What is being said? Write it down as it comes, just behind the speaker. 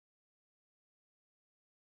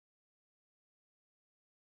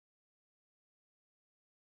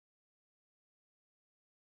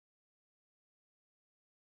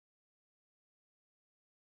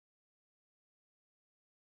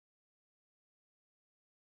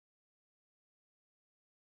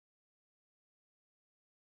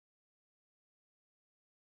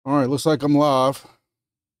All right, looks like I'm live.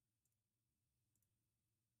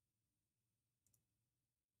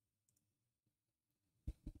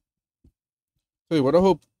 Tell you what, I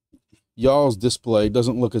hope y'all's display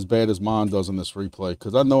doesn't look as bad as mine does in this replay,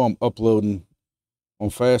 because I know I'm uploading on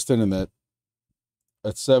fast internet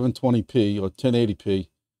at 720p or 1080p,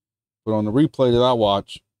 but on the replay that I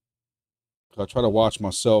watch, I try to watch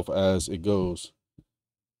myself as it goes.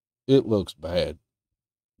 It looks bad.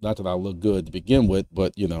 Not that I look good to begin with,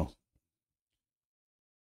 but you know,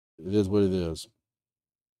 it is what it is.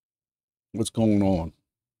 What's going on?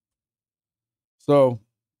 So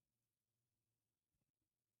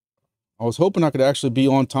I was hoping I could actually be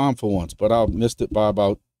on time for once, but I missed it by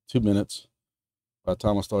about 2 minutes by the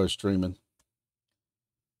time I started streaming.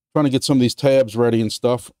 Trying to get some of these tabs ready and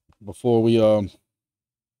stuff before we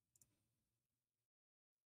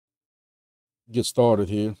get started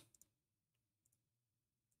here.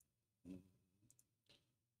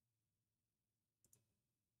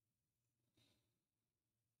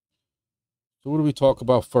 So what do we talk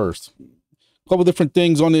about first? A couple different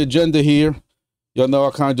things on the agenda here. Y'all know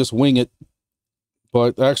I kind of just wing it,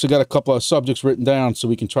 but I actually got a couple of subjects written down so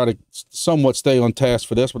we can try to somewhat stay on task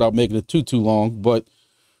for this without making it too long. But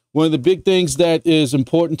one of the big things that is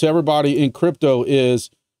important to everybody in crypto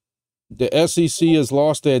is the SEC has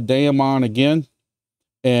lost their damn mind again.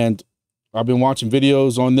 And I've been watching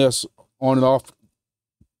videos on this on and off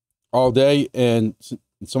all day, and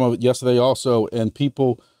some of it yesterday also, and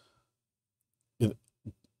people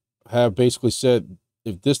have basically said,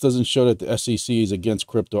 if this doesn't show that the SEC is against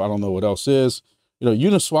crypto, I don't know what else is. You know,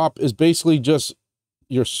 Uniswap is basically just,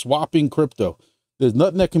 you're swapping crypto. There's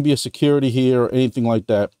nothing that can be a security here or anything like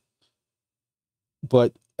that.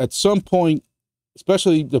 But at some point,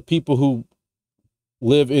 especially the people who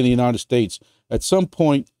live in the United States, at some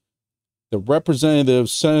point, the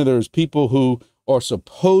representatives, senators, people who are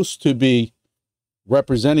supposed to be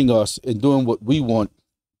representing us and doing what we want,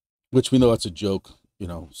 which we know it's a joke, you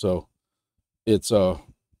know, so it's, man,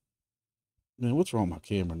 what's wrong with my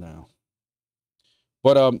camera now?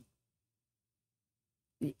 But,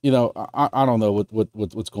 you know, I don't know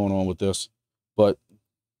what's going on with this, but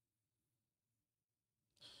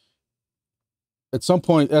at some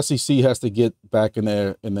point, SEC has to get back in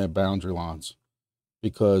their boundary lines,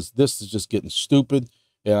 because this is just getting stupid.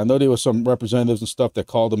 And I know there were some representatives and stuff that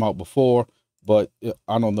called them out before, but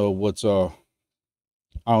I don't know what's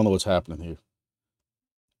happening here.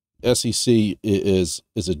 SEC is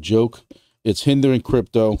a joke. It's hindering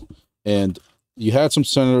crypto, and you had some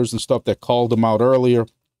senators and stuff that called them out earlier, a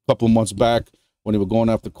couple of months back, when they were going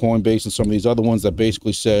after Coinbase and some of these other ones that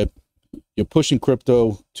basically said, you're pushing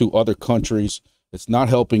crypto to other countries. It's not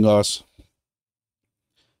helping us.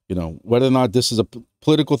 You know, whether or not this is a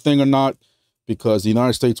political thing or not, because the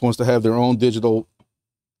United States wants to have their own digital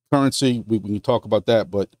currency, we can talk about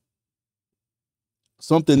that, but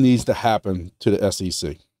something needs to happen to the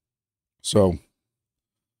SEC. So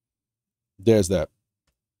there's that.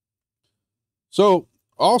 So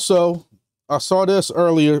also, I saw this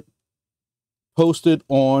earlier posted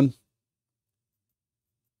on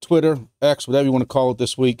Twitter, X, whatever you want to call it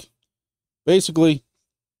this week. Basically,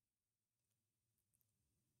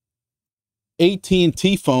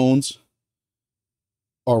 AT&T phones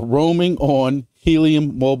are roaming on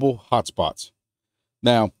Helium mobile hotspots.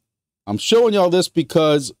 Now, I'm showing y'all this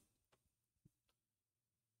because,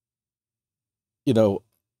 you know,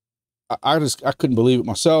 I couldn't believe it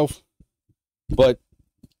myself, but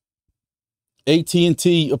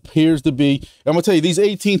AT&T appears to be, I'm gonna tell you, these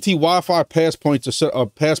AT&T Wi-Fi passports are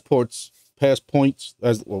passports,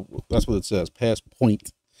 as well, that's what it says,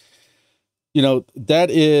 passport. You know, that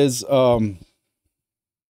is,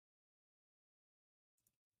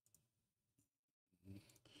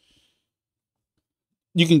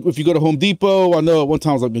 you can, if you go to Home Depot, I know at one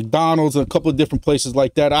time it was like McDonald's and a couple of different places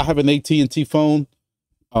like that. I have an AT&T phone,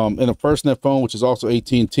 and a FirstNet phone, which is also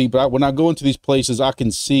AT&T. But when I go into these places, I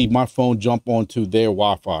can see my phone jump onto their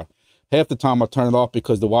Wi-Fi. Half the time I turn it off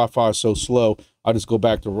because the Wi-Fi is so slow. I just go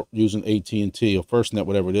back to using AT&T or FirstNet,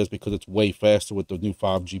 whatever it is, because it's way faster with the new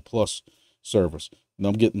 5G plus service. And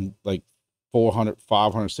I'm getting like 400,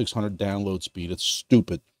 500, 600 download speed. It's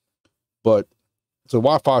stupid. But so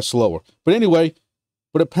Wi-Fi is slower. But anyway,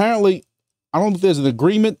 but apparently, I don't know if there's an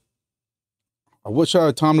agreement. I wish I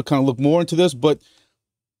had time to kind of look more into this, but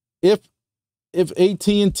if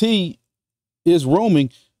AT&T is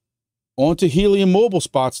roaming onto Helium mobile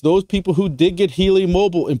spots, those people who did get Helium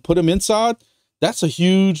mobile and put them inside, that's a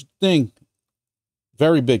huge thing.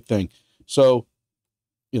 Very big thing. So,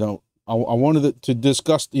 you know, I wanted to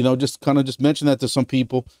discuss, you know, just kind of just mention that to some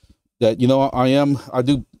people that, you know, I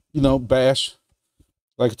do, you know, bash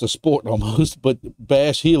like it's a sport almost, but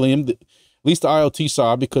bash helium, at least the IoT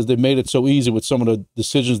side, because they've made it so easy with some of the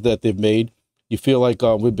decisions that they've made. You feel like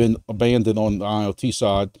we've been abandoned on the IoT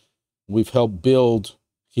side. We've helped build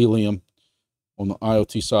helium on the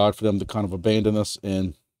IoT side for them to kind of abandon us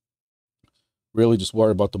and really just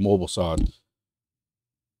worry about the mobile side.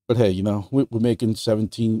 But hey, you know, we're making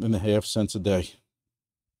 17.5 cents a day.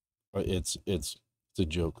 It's a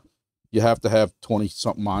joke. You have to have 20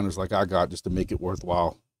 something miners like I got just to make it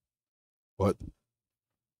worthwhile. But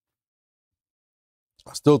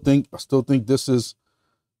I still think this is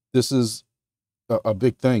a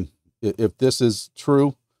big thing. If this is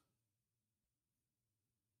true,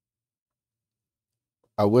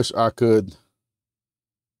 I wish I could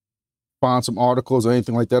find some articles or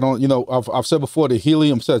anything like that on, you know, I've said before, the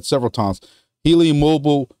Helium, said several times, Helium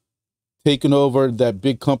Mobile taking over that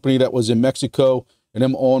big company that was in Mexico and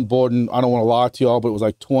them onboarding, I don't want to lie to y'all, but it was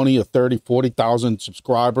like 20 or 30, 40,000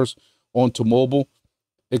 subscribers onto mobile.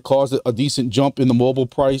 It caused a decent jump in the mobile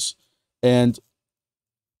price, and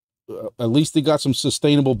at least they got some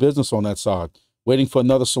sustainable business on that side. Waiting for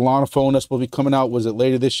another Solana phone that's supposed to be coming out. Was it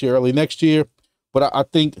later this year, early next year? But I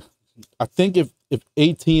think if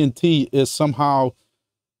AT&T is somehow,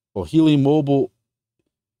 or Helium Mobile,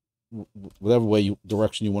 whatever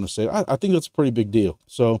direction you want to say, I think that's a pretty big deal.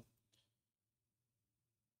 So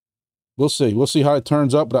we'll see. We'll see how it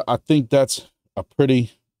turns out, but I think that's a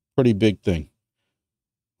pretty big thing.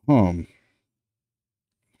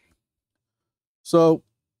 So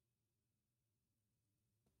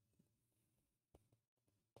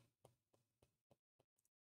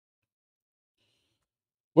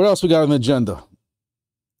what else we got on the agenda?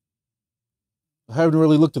 I haven't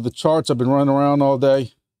really looked at the charts. I've been running around all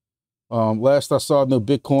day. Last I saw, no,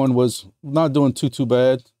 Bitcoin was not doing too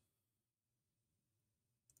bad.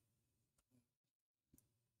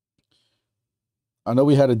 I know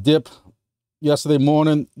we had a dip yesterday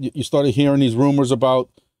morning. You started hearing these rumors about,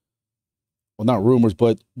 well, not rumors,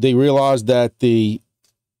 but they realized that the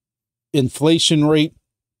inflation rate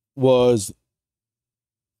was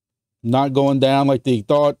not going down like they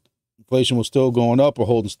thought. Inflation was still going up or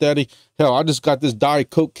holding steady. Hell, I just got this Diet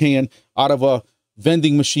Coke can out of a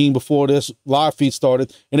vending machine before this live feed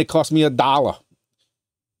started, and it cost me $1.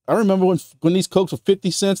 I remember when these Cokes were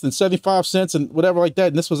 50 cents, then 75 cents, and whatever like that,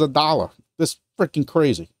 and this was $1. That's freaking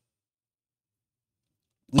crazy.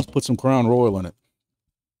 At least put some Crown Royal in it.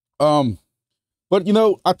 But you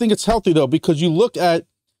know, I think it's healthy though, because you look at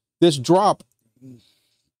this drop,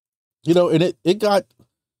 you know, and it got,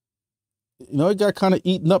 you know, it got kind of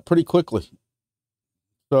eaten up pretty quickly.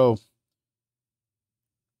 So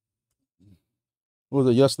what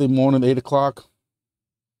was it, yesterday morning, 8 o'clock?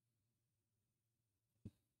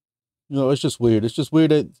 You know, it's just weird. It's just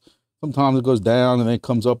weird that sometimes it goes down and then it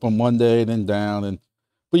comes up on one day and then down.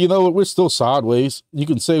 But you know what? We're still sideways. You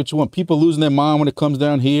can say what you want. People losing their mind when it comes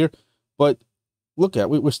down here, but look at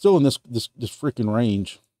we're still in this freaking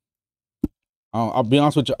range. I'll be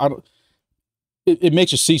honest with you. It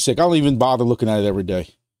makes you seasick. I don't even bother looking at it every day.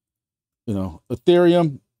 You know,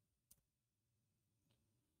 Ethereum.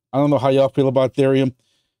 I don't know how y'all feel about Ethereum.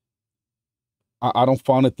 I don't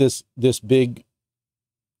find it this big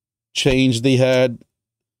change they had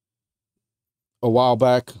a while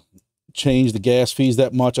back, changed the gas fees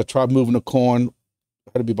that much. I tried moving a coin,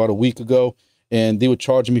 had to be about a week ago, and they were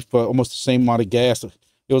charging me for almost the same amount of gas.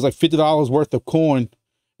 It was like $50 worth of coin,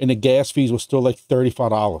 and the gas fees were still like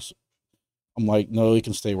 $35. I'm like, no, it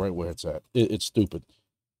can stay right where it's at. It's stupid.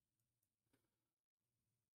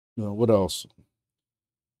 You know, what else?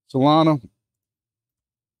 Solana.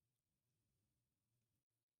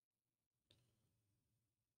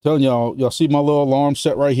 Telling y'all see my little alarm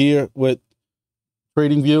set right here with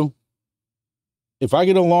TradingView. If I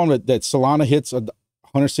get an alarm that Solana hits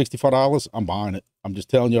 $165, I'm buying it. I'm just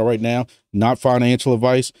telling y'all right now, not financial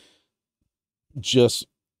advice. Just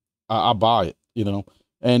I buy it, you know.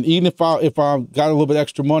 And even if I got a little bit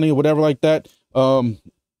extra money or whatever like that, you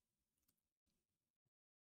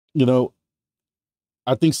know,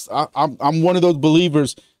 I think I'm one of those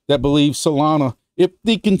believers that believe Solana, if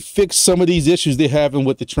they can fix some of these issues they're having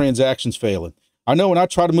with the transactions failing. I know when I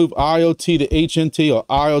try to move IoT to HNT or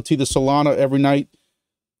IoT to Solana every night,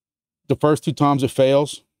 the first 2 times it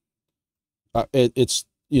fails. It's,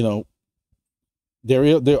 you know,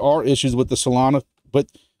 there are issues with the Solana, but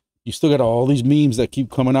you still got all these memes that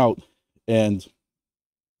keep coming out. And,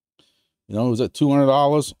 you know, it was at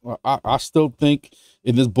 $200. I still think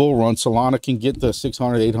in this bull run, Solana can get to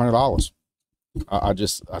 $600, $800.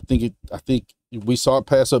 I think we saw it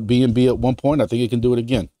pass up BNB at one point. I think it can do it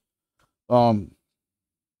again. You know,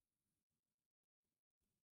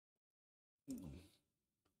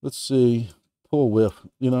 Let's see. Pull whiff.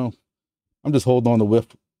 You know, I'm just holding on to whiff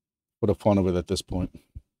for the fun of it at this point.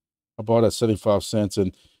 I bought at 75 cents,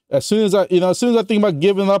 and as soon as I think about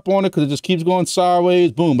giving up on it because it just keeps going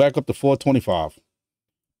sideways, boom, back up to 425.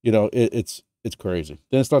 You know, it's crazy.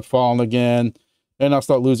 Then it starts falling again, and I'll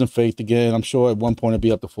start losing faith again. I'm sure at one point it'll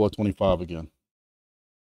be up to 425 again.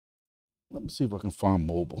 Let me see if I can find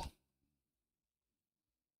mobile.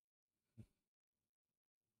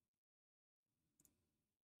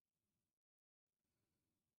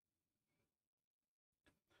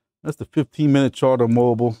 That's the 15-minute chart on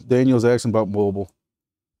mobile. Daniel's asking about mobile.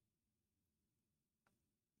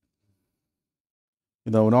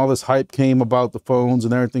 You know, when all this hype came about the phones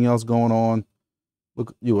and everything else going on,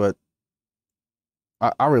 look, you what?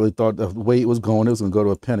 I really thought the way it was going to go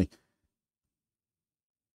to a penny.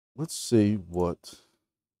 Let's see what.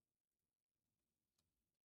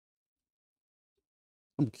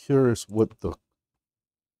 I'm curious what the.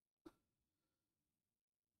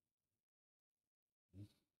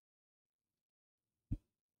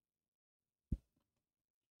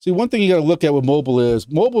 See, one thing you got to look at with mobile is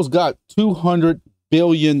mobile's got 200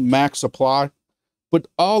 billion max supply, but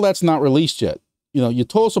all that's not released yet. You know, your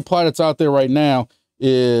total supply that's out there right now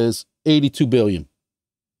is 82 billion.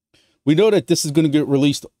 We know that this is going to get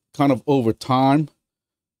released kind of over time,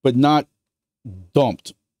 but not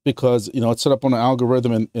dumped because, you know, it's set up on an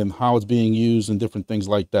algorithm and how it's being used and different things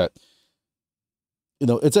like that. You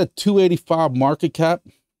know, it's at 285 market cap.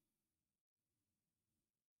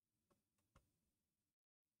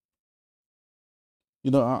 You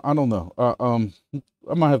know, I don't know.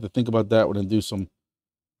 I might have to think about that one and do some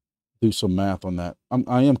math on that.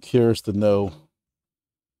 I am curious to know.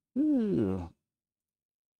 Yeah.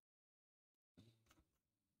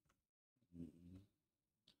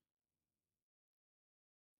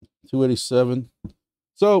 287.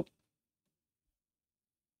 So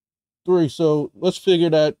let's figure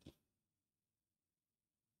that,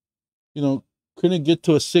 you know, couldn't it get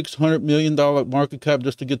to a $600 million market cap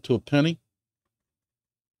just to get to a penny?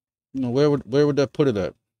 You know, where would that put it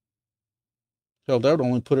at? Hell, that would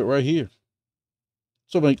only put it right here.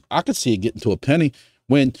 So I mean, I could see it getting to a penny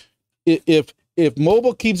when if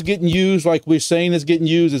mobile keeps getting used like we're saying it's getting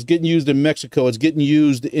used in Mexico, it's getting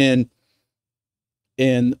used in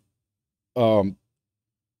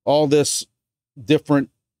all this different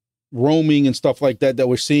roaming and stuff like that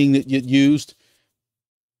we're seeing that get used.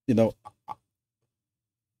 You know,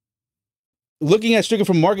 looking at strictly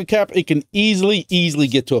from market cap, it can easily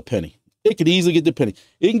get to a penny. It could easily get to a penny.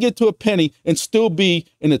 It can get to a penny and still be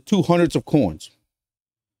in the 200s of coins.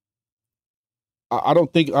 I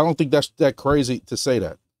don't think that's that crazy to say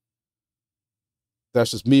that.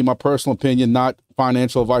 That's just me, my personal opinion, not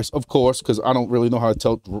financial advice, of course, because I don't really know how to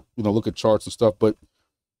tell, you know, look at charts and stuff, but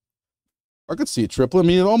I could see it triple. I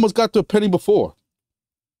mean, it almost got to a penny before.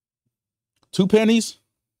 2 pennies?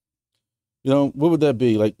 You know, what would that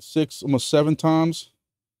be? Like 6, almost 7 times?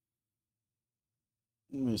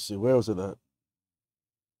 Let me see, where was it at?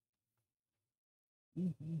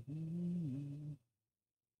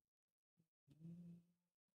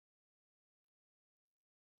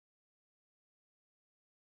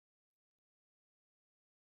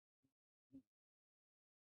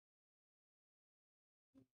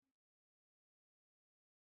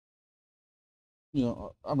 You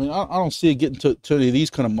know, I mean, I don't see it getting to any of these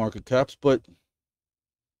kind of market caps, but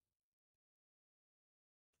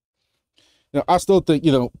you know, I still think,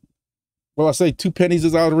 you know, well, I say 2 pennies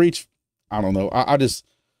is out of reach. I don't know. I just,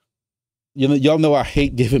 you know, y'all know I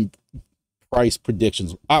hate giving price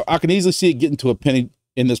predictions. I can easily see it getting to a penny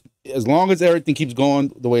in this, as long as everything keeps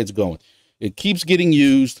going the way it's going. It keeps getting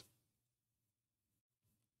used.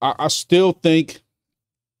 I still think,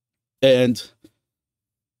 and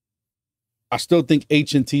I still think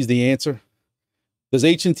H&T is the answer. Does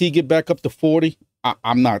H&T get back up to 40?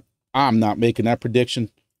 I'm not making that prediction.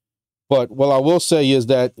 But what I will say is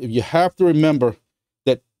that if you have to remember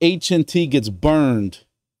that H&T gets burned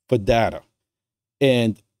for data.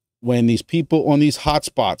 And when these people on these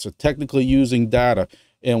hotspots are technically using data,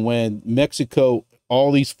 and when Mexico,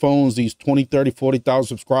 all these phones, these 20, 30, 40,000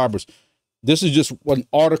 subscribers, this is just one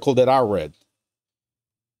article that I read.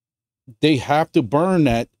 They have to burn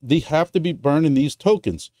that. They have to be burning these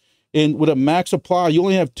tokens. And with a max supply, you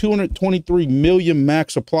only have 223 million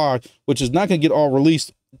max supply, which is not going to get all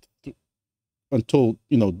released until,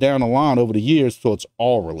 you know, down the line over the years, so it's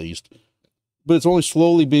all released. But it's only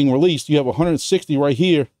slowly being released. You have 160 right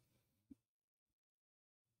here.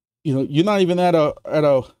 You know, you're not even at a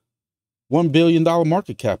 $1 billion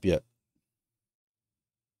market cap yet.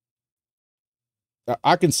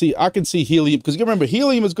 I can see helium, because you remember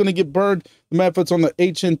helium is going to get burned no matter if it's on the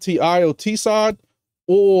HNT IoT side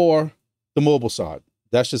or the mobile side.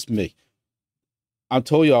 That's just me. I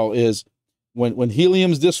told y'all is when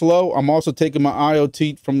helium's this low, I'm also taking my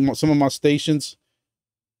IoT from some of my stations.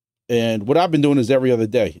 And what I've been doing is every other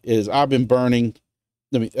day is I've been burning.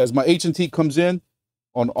 I mean, as my HNT comes in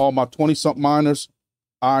on all my 20-something miners,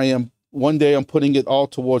 one day I'm putting it all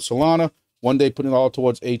towards Solana, one day putting it all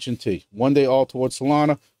towards HNT, one day all towards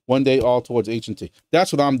Solana, one day all towards HNT.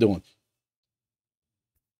 That's what I'm doing.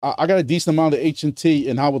 I got a decent amount of HNT,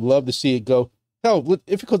 and I would love to see it go. Hell,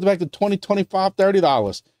 if it goes back to $20, $25,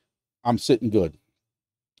 $30, I'm sitting good.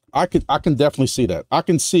 I can definitely see that. I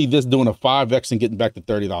can see this doing a 5X and getting back to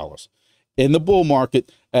 $30 in the bull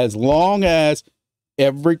market, as long as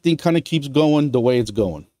everything kind of keeps going the way it's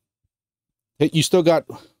going. You still got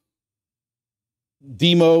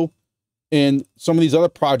Demo and some of these other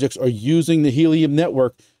projects are using the Helium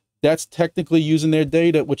network. That's technically using their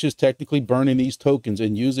data, which is technically burning these tokens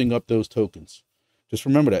and using up those tokens. Just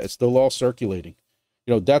remember that it's still all circulating.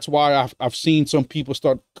 You know, that's why I've seen some people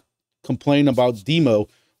start complaining about Demo,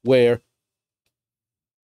 where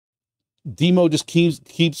Demo just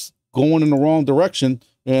keeps going in the wrong direction.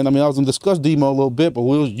 And I mean, I was going to discuss Demo a little bit, but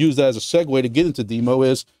we'll use that as a segue to get into Demo.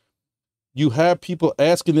 Is you have people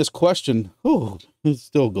asking this question. Oh, it's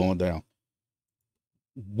still going down.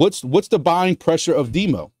 What's the buying pressure of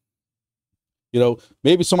Demo? You know,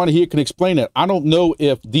 maybe somebody here can explain that. I don't know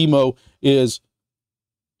if Demo is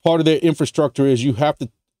part of their infrastructure is you have to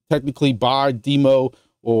technically buy Demo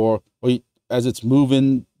or as it's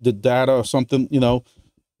moving the data or something, you know.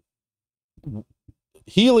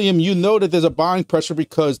 Helium, you know that there's a buying pressure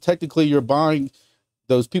because technically you're buying,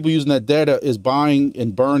 those people using that data is buying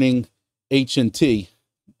and burning HNT,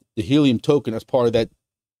 the Helium token, as part of that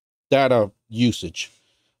data usage.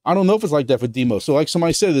 I don't know if it's like that for Demo. So like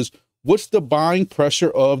somebody said, what's the buying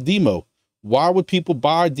pressure of Demo? Why would people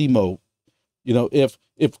buy Demo? You know, if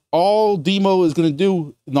all Demo is going to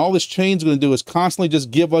do and all this chain's going to do is constantly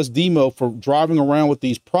just give us Demo for driving around with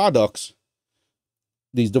these products,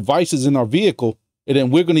 these devices in our vehicle, and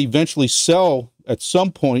then we're going to eventually sell at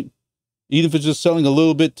some point, even if it's just selling a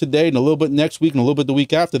little bit today and a little bit next week and a little bit the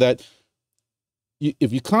week after that.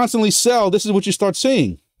 If you constantly sell, this is what you start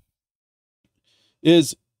seeing.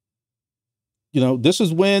 Is, you know, this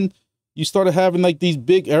is when you started having like these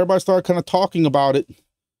big, everybody started kind of talking about it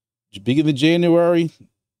beginning of January.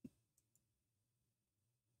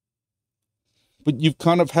 But you've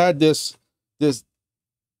kind of had this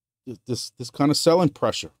kind of selling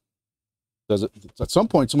pressure. Does it at some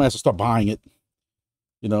point somebody has to start buying it?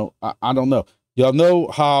 You know, I don't know. Y'all know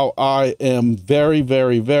how I am very,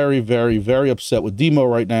 very, very, very, very upset with Demo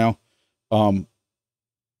right now.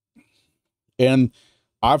 And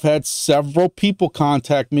I've had several people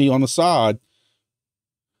contact me on the side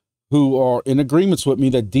who are in agreements with me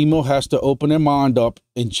that Demo has to open their mind up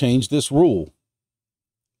and change this rule.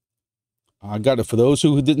 I got it. For those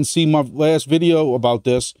who didn't see my last video about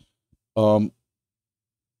this,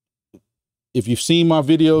 if you've seen my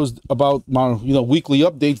videos about my, you know, weekly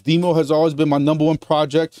updates, Demo has always been my #1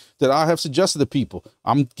 project that I have suggested to people.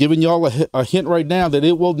 I'm giving y'all a hint right now that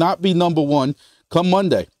it will not be #1 come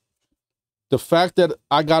Monday. The fact that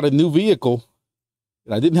I got a new vehicle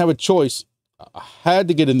and I didn't have a choice, I had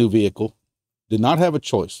to get a new vehicle, did not have a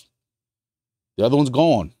choice. The other one's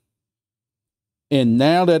gone. And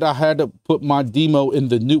now that I had to put my Demo in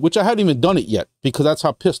the new, which I hadn't even done it yet because that's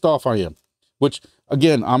how pissed off I am. Which,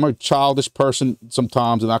 again, I'm a childish person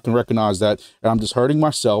sometimes and I can recognize that. And I'm just hurting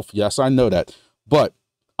myself. Yes, I know that. But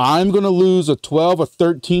I'm going to lose a 12 or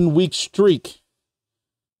 13 week streak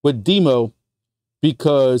with Demo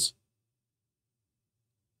because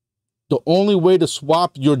the only way to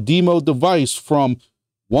swap your Demo device from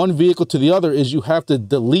one vehicle to the other is you have to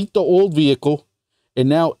delete the old vehicle and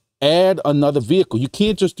now add another vehicle. You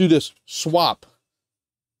can't just do this swap,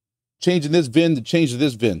 changing this VIN to change to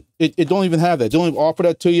this VIN. It don't even have that. They don't even offer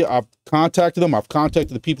that to you. I've contacted them. I've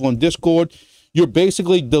contacted the people on Discord. You're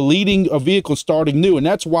basically deleting a vehicle, starting new. And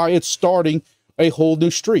that's why it's starting a whole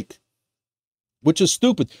new streak, which is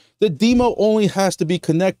stupid. The Demo only has to be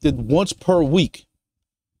connected once per week,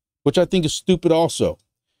 which I think is stupid also.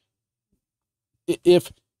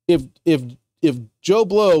 If Joe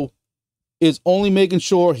Blow is only making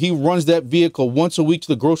sure he runs that vehicle once a week to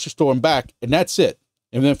the grocery store and back, and that's it.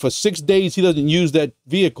 And then for 6 days, he doesn't use that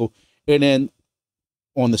vehicle. And then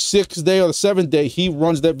on the 6th day or the 7th day, he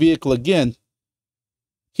runs that vehicle again.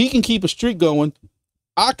 He can keep a streak going.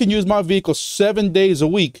 I can use my vehicle 7 days a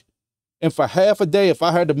week. And for half a day, if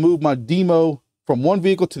I had to move my Demo from one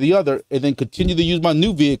vehicle to the other and then continue to use my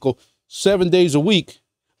new vehicle, 7 days a week,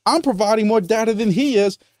 I'm providing more data than he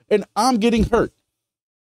is, and I'm getting hurt.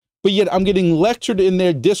 But yet I'm getting lectured in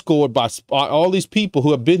their Discord by all these people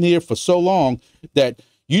who have been here for so long that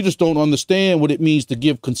you just don't understand what it means to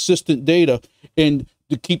give consistent data and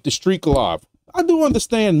to keep the streak alive. I do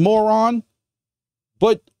understand, moron.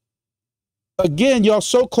 But again, y'all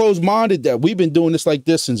so close-minded that we've been doing this like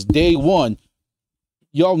this since day one.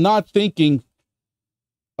 Y'all not thinking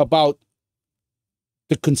about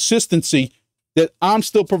the consistency that I'm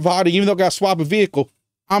still providing. Even though I got to swap a vehicle,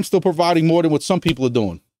 I'm still providing more than what some people are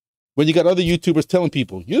doing. When you got other YouTubers telling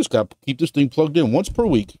people, you just got to keep this thing plugged in once per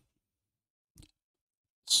week.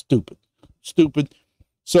 Stupid.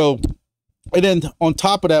 So, and then on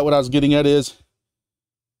top of that, what I was getting at is,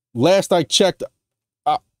 last I checked,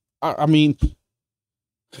 I mean,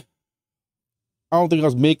 I don't think I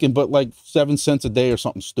was making but like 7 cents a day or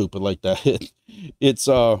something stupid like that. It's,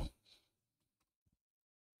 let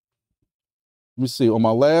me see, on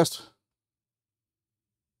my last,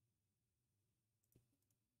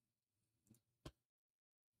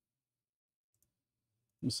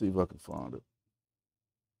 let me see if I can find it.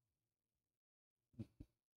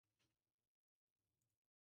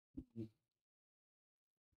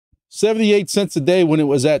 $0.78 a day when it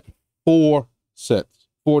was at 4 cents,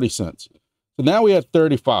 40 cents. So now we have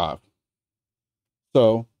 35.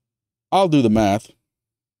 So I'll do the math.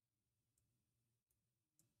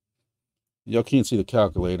 Y'all can't see the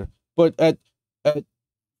calculator, but at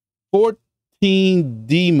 14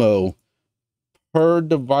 demo per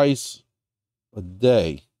device a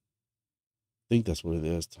day. I think that's what it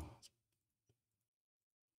is.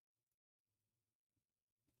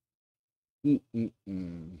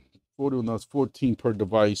 40, no, it's 14 per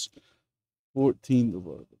device.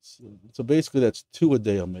 14. So basically that's 2 a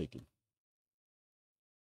day I'm making.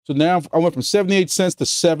 So now I went from 78 cents to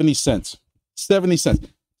 70 cents. 70 cents.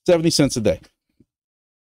 70 cents a day.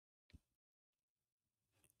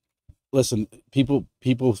 Listen, people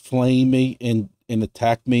flame me and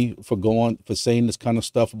attack me for saying this kind of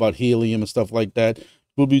stuff about helium and stuff like that.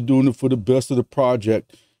 We'll be doing it for the best of the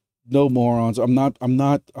project. No, morons. I'm not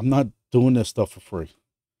doing this stuff for free.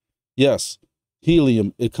 Yes,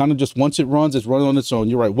 helium, it kind of just, once it runs, it's running on its own.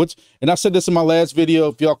 You're right. And I said this in my last video,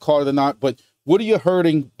 if y'all caught it or not, but what are you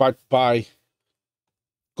hurting by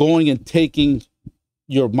going and taking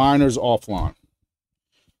your miners offline?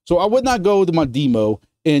 So I would not go to my demo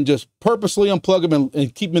and just purposely unplug them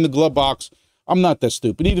and keep them in the glove box. I'm not that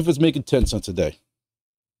stupid, even if it's making 10 cents a day.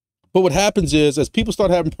 But what happens is, as people start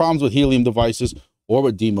having problems with helium devices or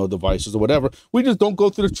with demo devices or whatever, we just don't go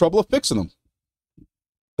through the trouble of fixing them.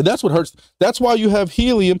 And that's what hurts. That's why you have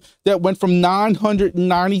helium that went from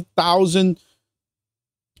 990,000,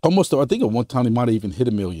 almost, I think at one time they might have even hit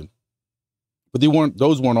 1 million. But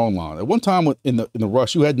those weren't online. At one time in the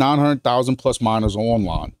rush, you had 900,000 plus miners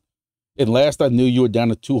online. And last I knew, you were down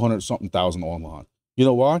to 200 something thousand online. You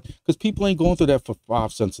know why? Because people ain't going through that for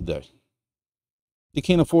 5 cents a day. They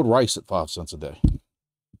can't afford rice at 5 cents a day.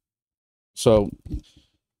 So,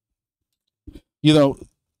 you know,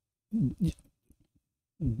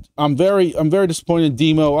 I'm very disappointed in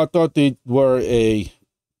Demo. I thought they were a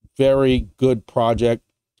very good project.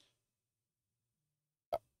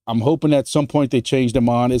 I'm hoping at some point they change their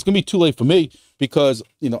mind. It's gonna be too late for me because,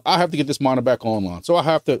 you know, I have to get this monitor back online. So I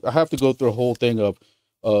have to go through a whole thing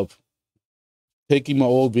of taking my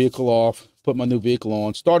old vehicle off, put my new vehicle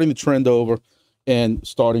on, starting the trend over, and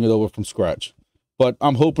starting it over from scratch. But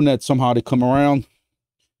I'm hoping that somehow they come around.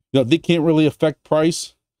 You know, they can't really affect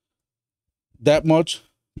price that much,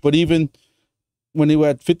 but even when they were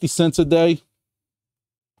at 50 cents a day,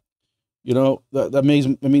 you know, that means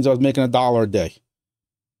I was making $1 a day.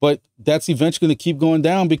 But that's eventually going to keep going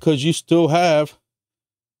down because you still have,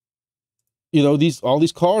 you know, all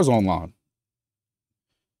these cars online.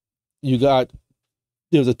 There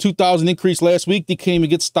was a 2,000 increase last week. They came and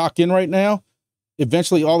get stock in right now.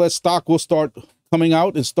 Eventually, all that stock will start coming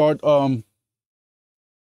out and start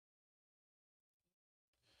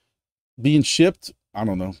being shipped. I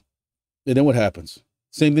don't know. And then what happens?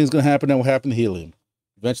 Same thing's going to happen that will happen to helium.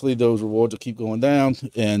 Eventually, those rewards will keep going down,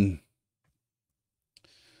 and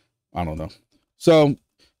I don't know. So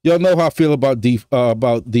y'all know how I feel about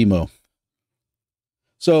Demo.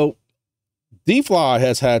 So DeFly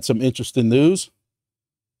has had some interesting news.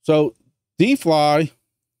 So DeFly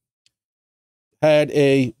had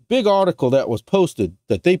a big article that was posted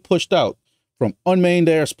that they pushed out from unmanned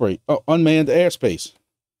airspace.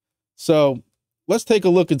 So let's take a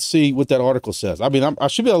look and see what that article says. I mean, I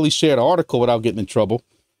should be able to at least share the article without getting in trouble,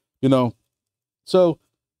 you know. So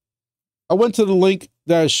I went to the link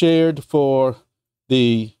that I shared for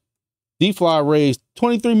the DeFi raised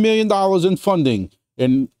 $23 million in funding,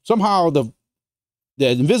 and somehow the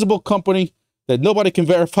invisible company that nobody can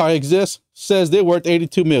verify exists says they're worth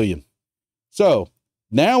 $82 million. So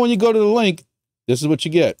now when you go to the link, this is what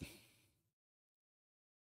you get.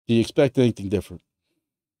 Do you expect anything different?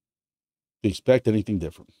 Do you expect anything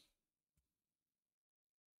different?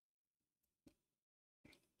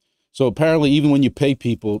 So apparently, even when you pay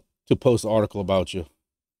people to post an article about you,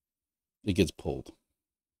 it gets pulled.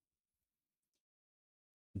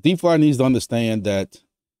 DeFi needs to understand that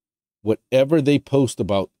whatever they post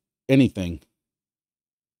about anything,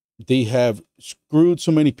 they have screwed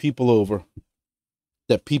so many people over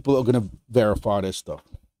that people are going to verify their stuff.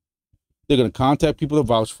 They're going to contact people to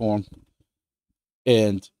vouch for them.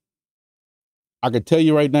 And I can tell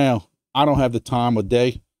you right now, I don't have the time of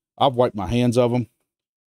day. I've wiped my hands of them.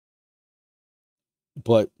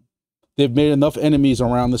 But they've made enough enemies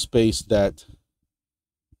around the space that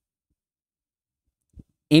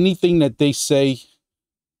anything that they say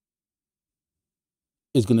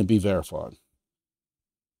is going to be verified.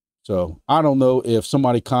 So I don't know if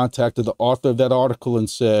somebody contacted the author of that article and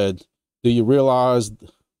said, do you realize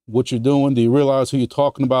what you're doing? Do you realize who you're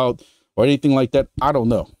talking about? Or anything like that? I don't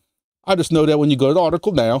know. I just know that when you go to the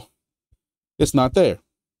article now, it's not there.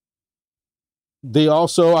 They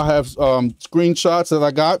also, I have screenshots that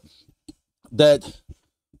I got that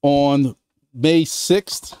on April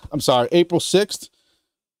 6th.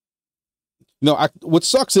 What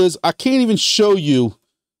sucks is I can't even show you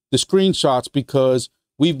the screenshots because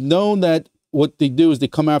we've known that what they do is they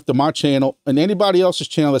come after my channel and anybody else's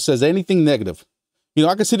channel that says anything negative. You know,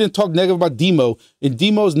 I can sit and talk negative about Demo, and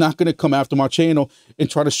Demo is not going to come after my channel and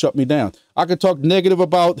try to shut me down. I could talk negative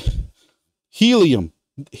about Helium.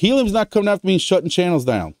 Helium's not coming after me and shutting channels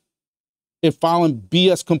down and filing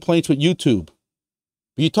BS complaints with YouTube.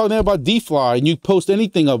 But you talk there about DeFi and you post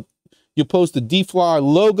anything of, you post the DeFi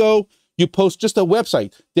logo, you post just a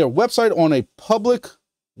website, their website on a public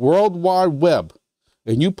worldwide web,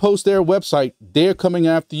 and you post their website, they're coming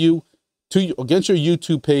after you against your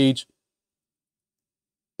YouTube page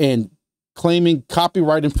and claiming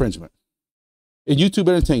copyright infringement. And YouTube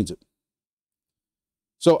entertains it.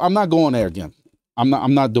 So I'm not going there again.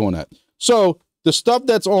 I'm not doing that. So the stuff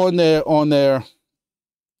that's on there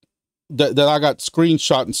that I got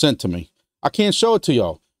screenshot and sent to me, I can't show it to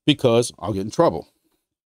y'all because I'll get in trouble.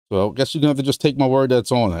 So I guess you're gonna have to just take my word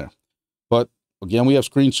that's on there. But again, we have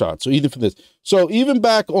screenshots. So even for this, so even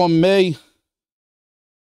back on May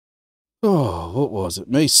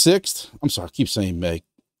 6th? I'm sorry, I keep saying May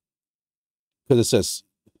because it says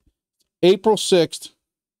April 6th.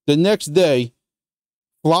 The next day,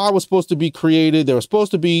 Fly was supposed to be created. They were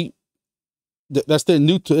supposed to be, that's their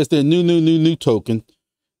new token.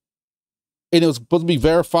 And it was supposed to be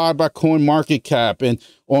verified by CoinMarketCap and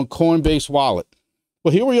on Coinbase Wallet.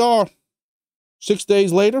 Well, here we are 6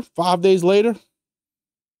 days later, 5 days later.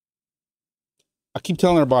 I keep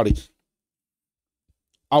telling everybody,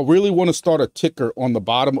 I really want to start a ticker on the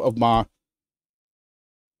bottom of my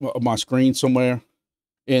screen somewhere.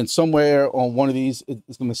 And somewhere on one of these,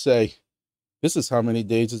 it's going to say, this is how many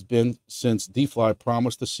days it's been since DeFi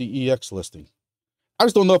promised the CEX listing. I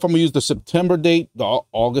just don't know if I'm going to use the September date, the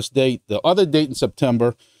August date, the other date in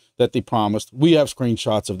September that they promised. We have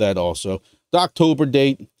screenshots of that also. The October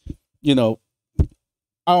date, you know,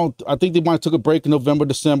 I think they might have took a break in November,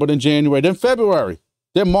 December, then January, then February,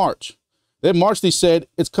 then March. Then March, they said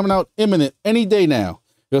it's coming out imminent any day now.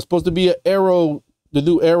 It was supposed to be an Aero, the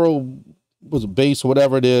new Aero was a base,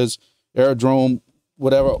 whatever it is, aerodrome,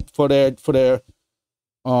 whatever, for their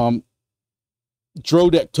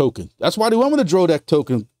Drodec token. That's why they went with the Drodec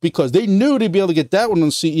token, because they knew they'd be able to get that one on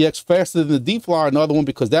CEX faster than the DeFi and the other one,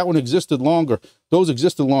 because that one existed longer. Those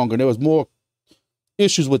existed longer, and there was more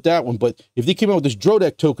issues with that one. But if they came out with this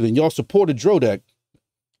Drodec token and y'all supported Drodec,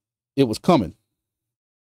 it was coming.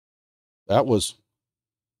 That was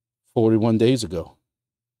 41 days ago.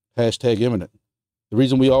 Hashtag imminent. The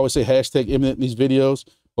reason we always say hashtag imminent in these videos,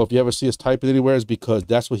 or if you ever see us type it anywhere, is because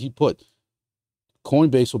that's what he put.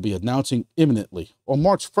 Coinbase will be announcing imminently on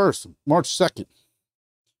March 1st, March 2nd.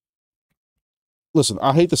 Listen,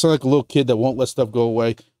 I hate to sound like a little kid that won't let stuff go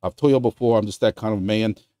away. I've told you before, I'm just that kind of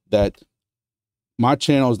man that my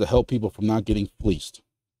channel is to help people from not getting fleeced.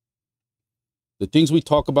 The things we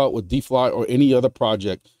talk about with DeFi or any other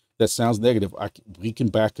project that sounds negative, we can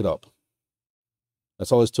back it up.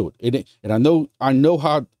 That's all there's to it. And I know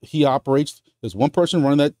how he operates. There's one person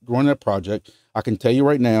running that project. I can tell you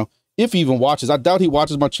right now, if he even watches, I doubt he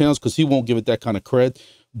watches my channels because he won't give it that kind of cred.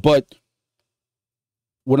 But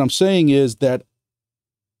what I'm saying is that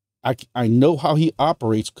I know how he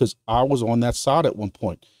operates because I was on that side at one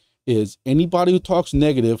point. is anybody who talks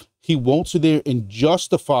negative, he won't sit there and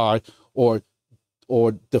justify or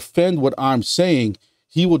defend what I'm saying.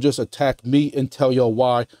 He will just attack me and tell y'all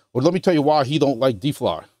why. Or let me tell you why he don't like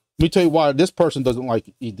DeFly. Let me tell you why this person doesn't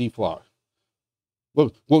like DeFly.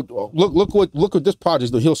 Look what this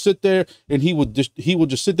project is. He'll sit there and he will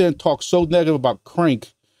just sit there and talk so negative about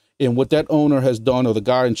Crank and what that owner has done, or the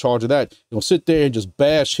guy in charge of that. He'll sit there and just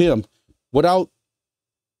bash him without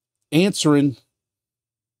answering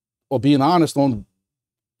or being honest on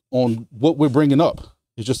what we're bringing up.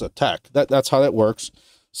 It's just attack. That's how that works.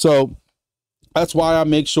 So that's why I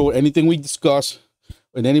make sure anything we discuss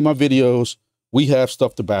in any of my videos, we have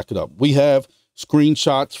stuff to back it up. We have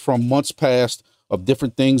screenshots from months past of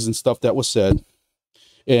different things and stuff that was said.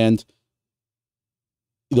 And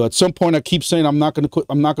at some point I keep saying I'm not going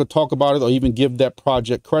to talk about it or even give that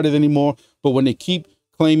project credit anymore. But when they keep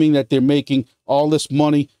claiming that they're making all this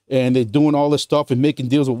money and they're doing all this stuff and making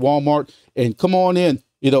deals with Walmart, and come on in,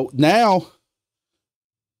 now,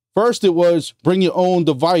 first it was bring your own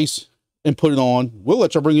device and put it on. We'll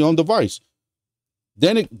let y'all bring your own device.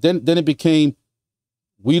 Then it became,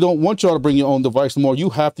 we don't want y'all to bring your own device anymore.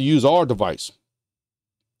 You have to use our device.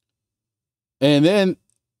 And then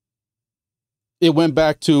it went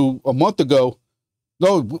back to a month ago.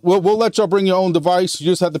 No, we'll let y'all bring your own device. You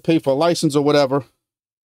just have to pay for a license or whatever.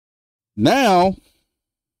 Now,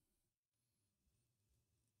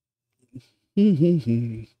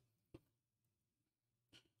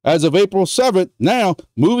 as of April 7th, now,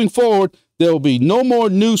 moving forward, there will be no more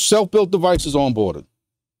new self-built devices onboarded.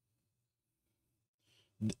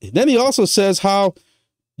 Then he also says how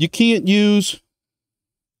you can't use,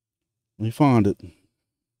 let me find it.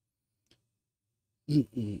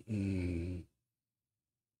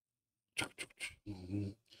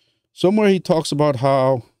 Somewhere he talks about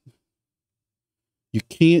how you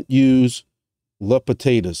can't use Le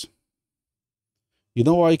Potatoes. You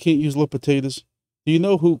know why you can't use Le Potatoes? Do you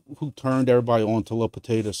know who turned everybody on to Le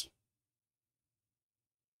Potatoes?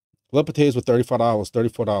 Le Potatoes were $35,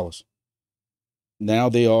 $34. Now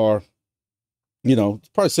they are, it's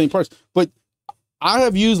probably the same price. But I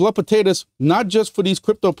have used Le Potatoes not just for these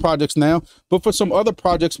crypto projects now, but for some other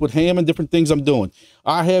projects with ham and different things I'm doing.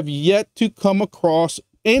 I have yet to come across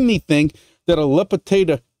anything that a Le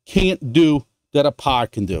Potato can't do that a Pi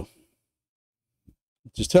can do.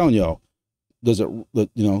 Just telling y'all, does it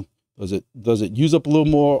use up a little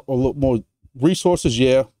more resources?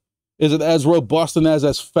 Yeah. Is it as robust and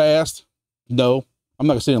as fast? No. I'm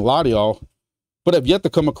not gonna say a lot of y'all, but I've yet to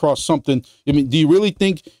come across something. I mean, do you really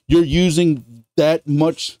think you're using that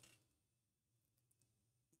much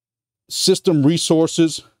system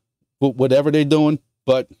resources with whatever they're doing?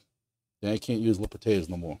 But they can't use Le Potatoes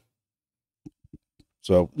no more.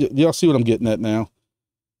 So y'all see what I'm getting at now?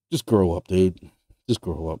 Just grow up, dude. Just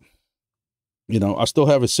grow up. I still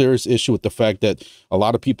have a serious issue with the fact that a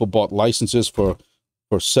lot of people bought licenses for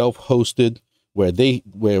self-hosted, where they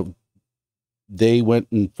went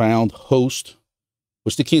and found host,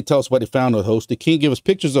 which they can't tell us why they found a host. They can't give us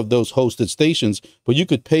pictures of those hosted stations, but you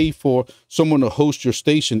could pay for someone to host your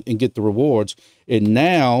station and get the rewards. And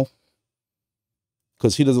now,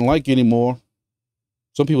 because he doesn't like you anymore,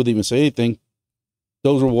 some people didn't even say anything,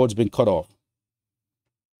 those rewards have been cut off.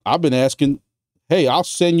 I've been asking, hey, I'll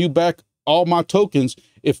send you back all my tokens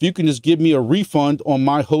if you can just give me a refund on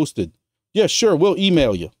my hosted. Yeah, sure, we'll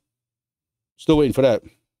email you. Still waiting for that.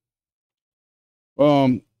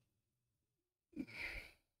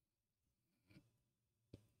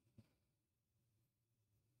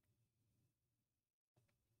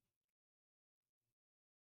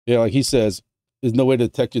 Yeah, like he says, there's no way to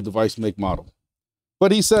detect your device make model.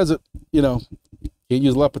 But he says it, can't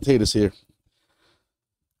use Le Potatoes here.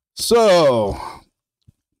 So,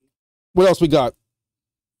 what else we got?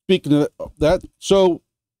 Speaking of that, so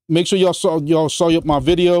make sure y'all saw my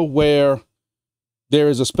video where there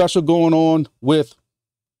is a special going on with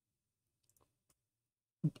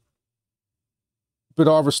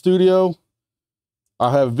Bidarva Studio.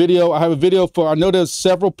 I have a video for, I know there's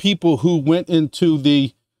several people who went into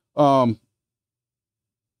the, who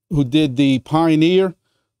did the Pioneer,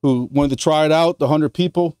 who wanted to try it out, the 100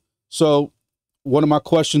 people. So one of my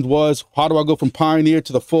questions was, how do I go from Pioneer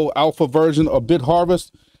to the full alpha version of BitHarvest?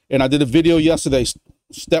 And I did a video yesterday,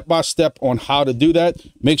 step by step, on how to do that.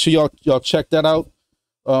 Make sure y'all check that out.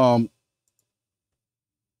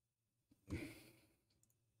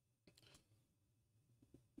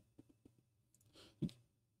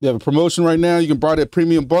 They have a promotion right now. You can buy that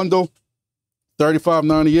premium bundle,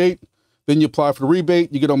 $35.98. Then you apply for the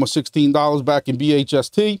rebate. You get almost $16 back in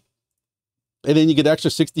BHST. And then you get extra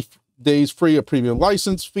 60 days free of premium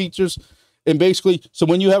license features. And basically, so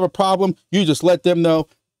when you have a problem, you just let them know.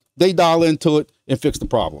 They dial into it and fix the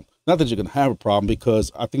problem. Not that you're going to have a problem,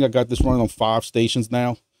 because I think I got this running on 5 stations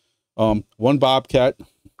now. 1 Bobcat,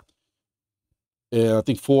 and I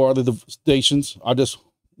think 4 other stations. I just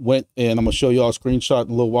went, and I'm going to show you all a screenshot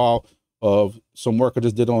in a little while of some work I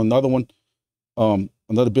just did on another one.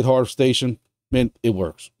 Another BitHarvest station. Man, it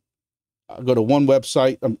works. I go to one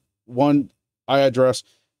website, one address,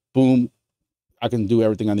 boom, I can do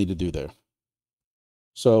everything I need to do there.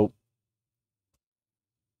 So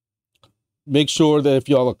make sure that if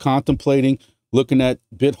y'all are contemplating looking at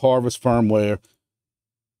BitHarvest firmware,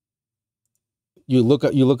 you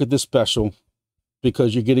look at this special,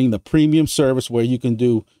 because you're getting the premium service where you can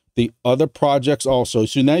do the other projects also.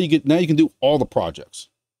 So now you can do all the projects.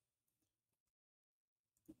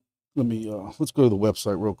 Let me let's go to the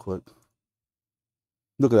website real quick.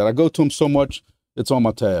 Look at that. I go to them so much, it's on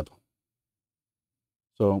my tab.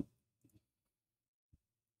 So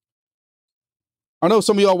I know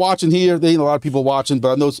some of y'all watching here, there ain't a lot of people watching,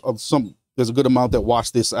 but I know there's a good amount that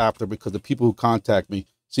watch this after, because the people who contact me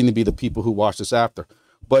seem to be the people who watch this after.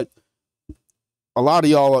 But a lot of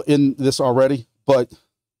y'all are in this already, but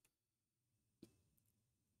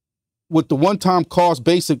with the one-time cost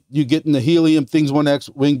basic, you getting the Helium, Things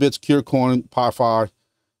 1X, WingBits, CureCoin, Pi-Fi.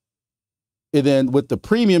 And then with the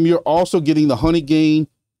premium, you're also getting the Honey Gain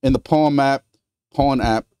and the Pawn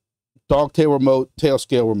app, Dogtail remote,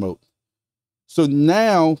 Tailscale remote. So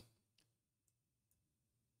now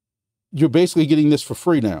you're basically getting this for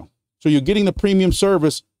free now. So you're getting the premium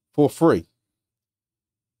service for free,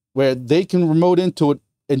 where they can remote into it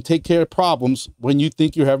and take care of problems when you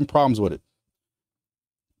think you're having problems with it.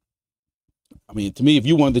 I mean, to me, if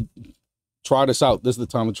you wanted to try this out, this is the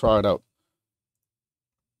time to try it out.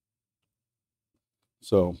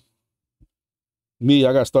 So me,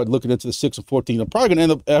 I got to start looking into the 6 and 14. I'm probably going to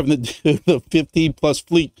end up having the 15 plus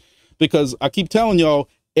fleet, because I keep telling y'all,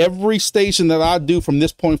 every station that I do from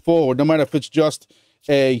this point forward, no matter if it's just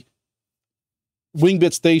a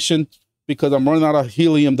WingBit station, because I'm running out of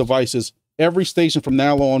Helium devices, every station from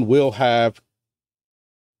now on will have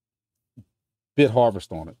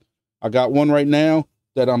BitHarvest on it. I got one right now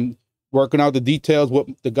that I'm working out the details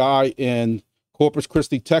with the guy in Corpus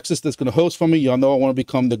Christi, Texas, that's going to host for me. Y'all know I want to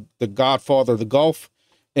become the godfather of the Gulf,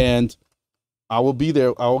 and I will be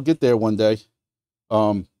there. I will get there one day.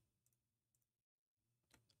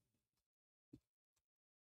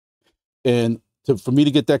 And for me to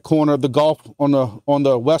get that corner of the Gulf on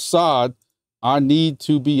the west side, I need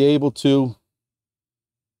to be able to,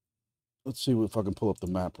 let's see if I can pull up the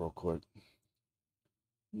map real quick.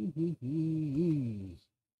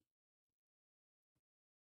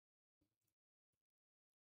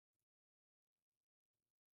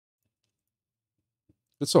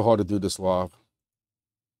 It's so hard to do this live.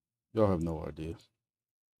 Y'all have no idea.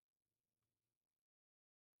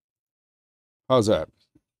 How's that?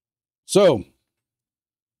 So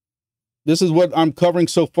this is what I'm covering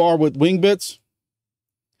so far with WingBits.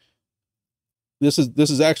 This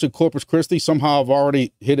is actually Corpus Christi. Somehow I've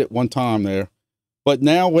already hit it one time there. But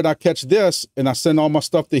now when I catch this and I send all my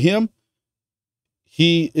stuff to him,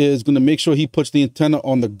 he is going to make sure he puts the antenna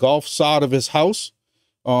on the Gulf side of his house,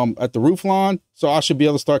 at the roof line. So I should be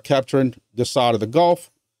able to start capturing this side of the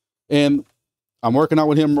Gulf. And I'm working out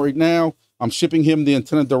with him right now. I'm shipping him the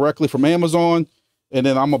antenna directly from Amazon. And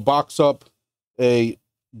then I'm going to box up a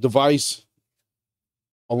device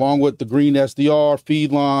along with the green SDR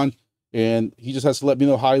feed line. And he just has to let me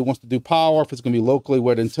know how he wants to do power, if it's going to be locally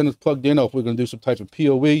where the antenna's plugged in, or if we're going to do some type of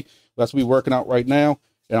PoE. That's what we're working out right now.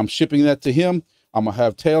 And I'm shipping that to him. I'm going to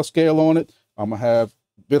have Tailscale on it. I'm going to have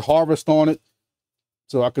BitHarvest on it.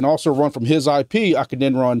 So I can also run from his IP. I can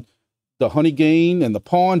then run the Honey Gain and the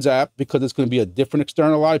Pawns app, because it's going to be a different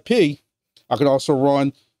external IP. I can also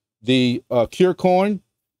run the CureCoin.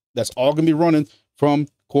 That's all going to be running from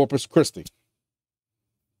Corpus Christi.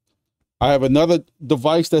 I have another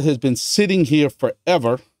device that has been sitting here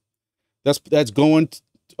forever. That's going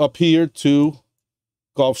up here to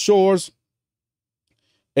Gulf Shores,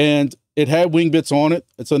 and it had WingBits on it.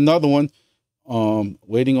 It's another one,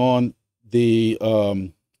 waiting on the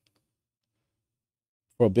for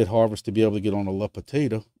a BitHarvest to be able to get on a La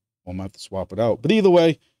Potato. I might have to swap it out, but either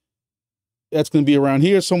way, that's going to be around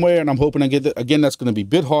here somewhere, and I'm hoping I get that. Again, that's going to be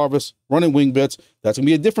BitHarvest running WingBits. That's going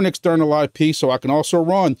to be a different external IP, so I can also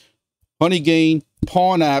run Honey Gain,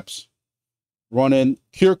 Pawn apps, running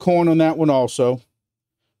CureCoin on that one also.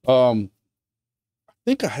 I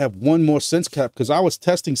think I have one more sense cap, because I was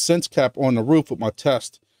testing sense cap on the roof with my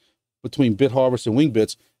test between BitHarvest and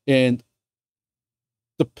WingBits. And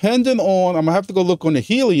depending on, I'm going to have to go look on the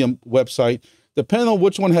Helium website depending on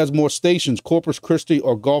which one has more stations, Corpus Christi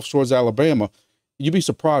or Gulf Shores, Alabama, you'd be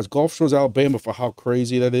surprised. Gulf Shores, Alabama, for how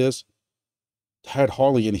crazy that is, had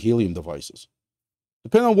hardly any helium devices.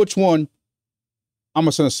 Depending on which one, I'm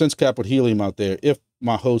going to send a sense cap with helium out there if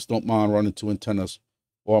my hosts don't mind running 2 antennas,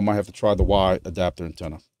 or I might have to try the Y adapter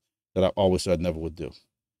antenna that I always said I never would do.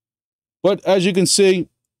 But as you can see,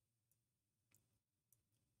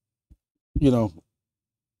 you know,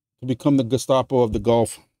 to become the Gestapo of the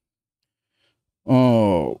Gulf.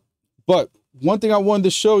 Oh, but one thing I wanted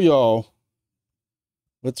to show y'all,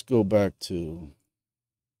 let's go back to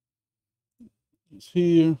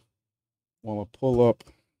here while I pull up.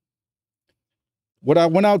 What I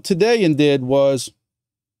went out today and did was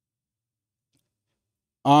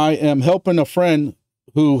I am helping a friend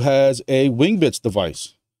who has a Wingbits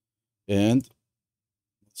device. And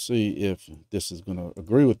let's see if this is going to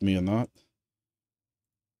agree with me or not.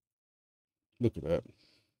 Look at that.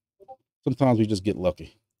 Sometimes we just get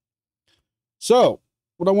lucky. So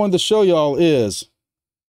what I wanted to show y'all is,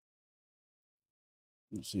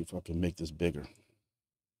 let's see if I can make this bigger.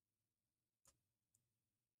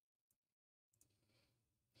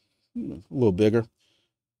 A little bigger.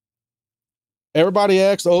 Everybody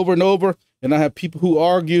asks over and over, and I have people who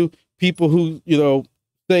argue, people who, you know,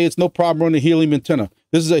 say it's no problem on the helium antenna.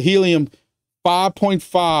 This is a helium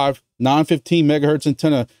 5.5 915 megahertz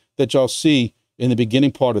antenna that y'all see in the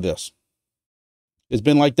beginning part of this. It's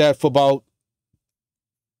been like that for about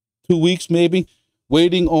 2 weeks, maybe,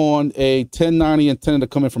 waiting on a 1090 antenna to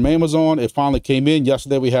come in from Amazon. It finally came in.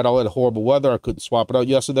 Yesterday, we had all that horrible weather. I couldn't swap it out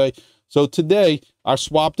yesterday. So today, I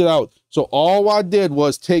swapped it out. So all I did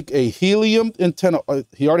was take a helium antenna.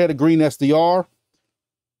 He already had a green SDR.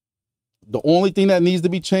 The only thing that needs to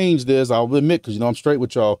be changed is, I'll admit, because, you know, I'm straight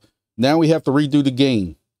with y'all, now we have to redo the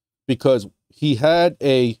gain, because he had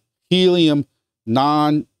a helium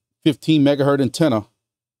 915 megahertz antenna.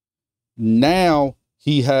 Now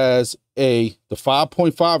he has the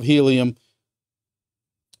 5.5 helium.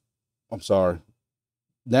 I'm sorry.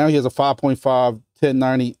 Now he has a 5.5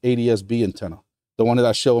 1090 ADS-B antenna. The one that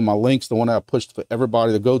I show in my links, the one that I pushed for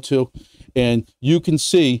everybody to go to. And you can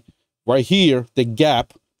see right here the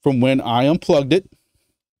gap from when I unplugged it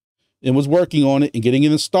and was working on it and getting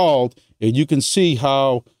it installed. And you can see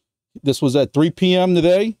how this was at 3 p.m.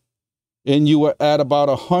 today. And you were at about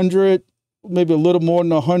 100, maybe a little more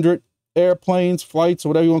than 100 airplanes, flights, or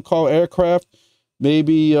whatever you want to call it, aircraft.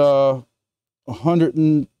 Maybe 100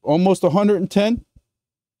 and almost 110.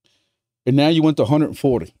 And now you went to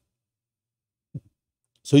 140.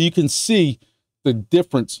 So you can see the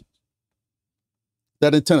difference,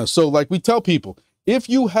 that antenna. So like we tell people, if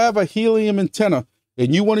you have a helium antenna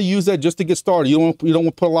and you want to use that just to get started, you don't want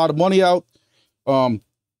to put a lot of money out.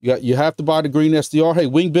 You have to buy the green SDR. Hey,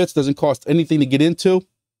 Wingbits doesn't cost anything to get into.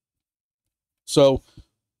 So,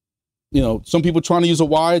 you know, some people trying to use a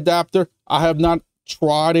Y adapter. I have not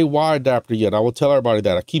tried a Y adapter yet. I will tell everybody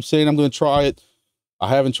that. I keep saying I'm going to try it. I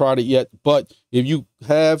haven't tried it yet. But if you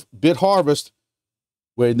have Bit Harvest,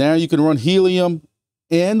 where now you can run helium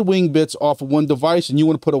and Wingbits off of one device, and you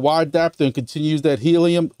want to put a Y adapter and continue to use that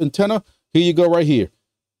helium antenna, here you go right here.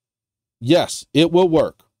 Yes, it will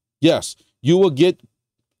work. Yes, you will get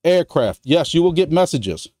aircraft. Yes, you will get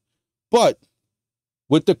messages. But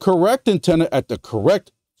with the correct antenna at the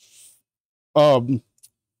correct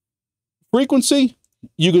frequency,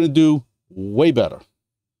 you're going to do way better.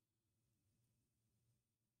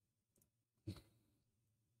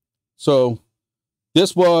 So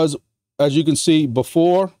this was, as you can see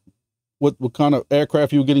before, what kind of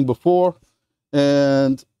aircraft you were getting before,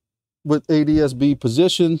 and with ADS-B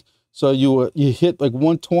position. So you hit like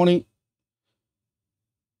 120.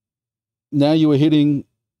 Now you were hitting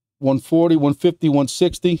 140, 150,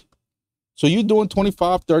 160. So you're doing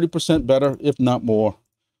 25, 30% better, if not more,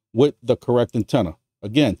 with the correct antenna.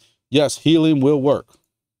 Again, yes, helium will work.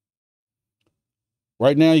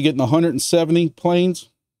 Right now you're getting 170 planes,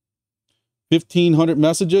 1,500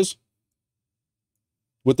 messages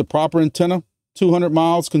with the proper antenna, 200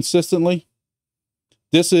 miles consistently.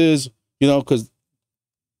 This is, you know, because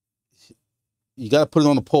you got to put it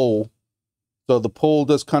on a pole. So the pole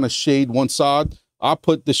does kind of shade one side. I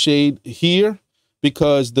put the shade here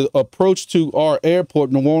because the approach to our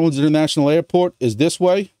airport, New Orleans International Airport, is this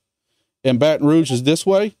way, and Baton Rouge is this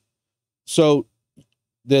way. So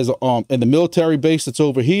there's and the military base that's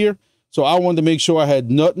over here. So I wanted to make sure I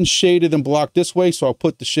had nothing shaded and blocked this way. So I'll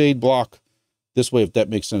put the shade block this way, if that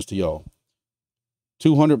makes sense to y'all.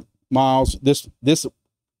 200 miles. This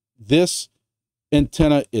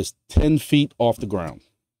antenna is 10 feet off the ground.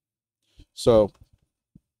 So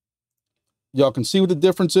y'all can see what the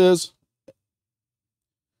difference is.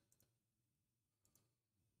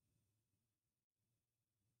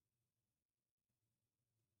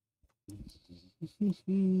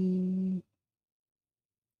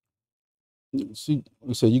 See,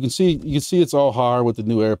 so you can see it's all higher with the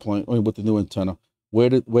new airplane, I mean, with the new antenna, where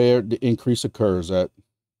the increase occurs at.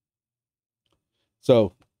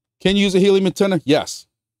 So, can you use a helium antenna? Yes.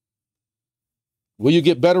 Will you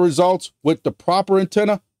get better results with the proper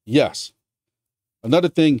antenna? Yes. Another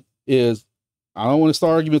thing is, I don't want to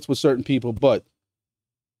start arguments with certain people, but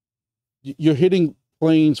you're hitting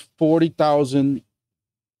planes 40,000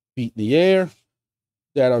 feet in the air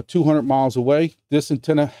that are 200 miles away. This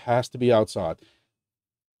antenna has to be outside.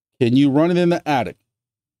 Can you run it in the attic?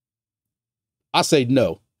 I say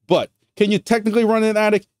no, but can you technically run it in the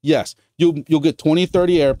attic? Yes. You'll get 20,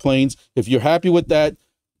 30 airplanes. If you're happy with that,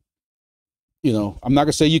 you know, I'm not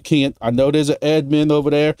gonna say you can't. I know there's an admin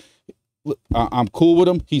over there. I'm cool with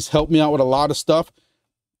him. He's helped me out with a lot of stuff,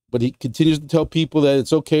 but he continues to tell people that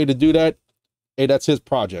it's okay to do that. Hey, that's his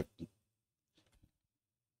project.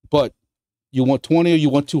 But you want 20 or you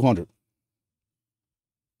want 200?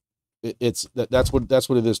 That's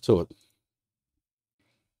what it is to it.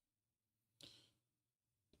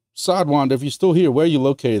 Sidewinder, if you're still here, where are you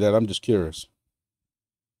located at? I'm just curious.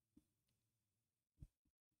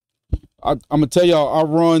 I'm gonna tell y'all, I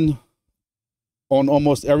run on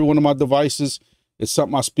almost every one of my devices. It's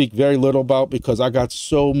something I speak very little about because I got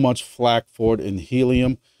so much flack for it in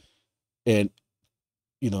helium. And,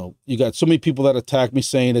 you know, you got so many people that attack me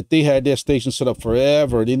saying that they had their station set up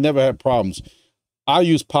forever. They never had problems. I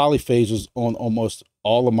use polyphasers on almost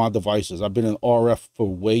all of my devices. I've been in RF for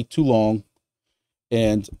way too long,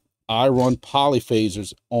 and I run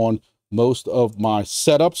polyphasers on most of my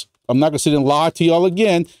setups. I'm not gonna sit and lie to y'all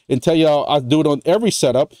again and tell y'all I do it on every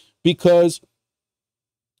setup because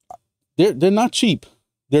they're not cheap.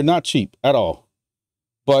 They're not cheap at all.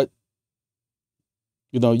 But,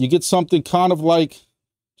 you know, you get something kind of like,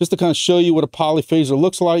 just to kind of show you what a polyphaser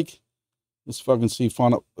looks like. Let's fucking see,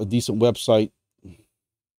 find a decent website.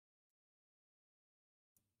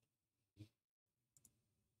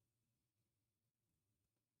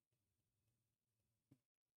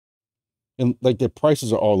 And like their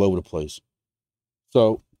prices are all over the place.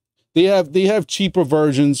 So they have cheaper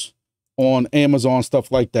versions on Amazon,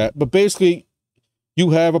 stuff like that. But basically, you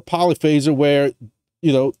have a polyphaser where,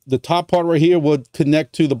 you know, the top part right here would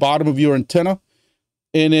connect to the bottom of your antenna,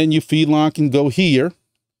 and then your feed line can go here.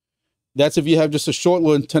 That's if you have just a short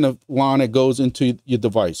little antenna line that goes into your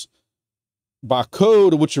device. By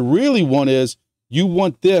code, what you really want is, you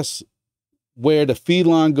want this where the feed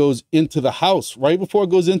line goes into the house, right before it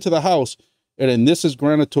goes into the house. And then this is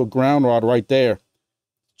grounded to a ground rod right there,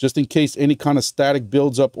 just in case any kind of static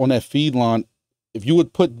builds up on that feed line. If you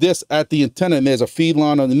would put this at the antenna and there's a feed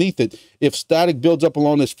line underneath it, if static builds up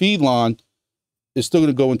along this feed line, it's still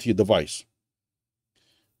going to go into your device.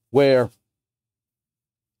 Where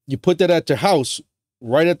you put that at your house,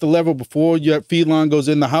 right at the level before your feed line goes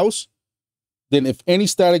in the house, then if any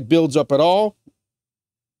static builds up at all,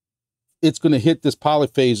 it's going to hit this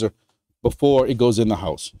polyphaser before it goes in the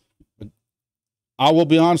house. But I will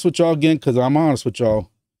be honest with y'all again, because I'm honest with y'all.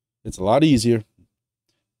 It's a lot easier.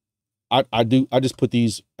 I just put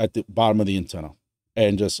these at the bottom of the antenna,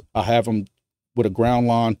 and I have them with a ground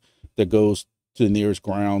line that goes to the nearest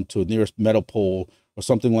ground, to the nearest metal pole or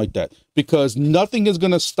something like that, because nothing is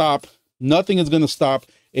going to stop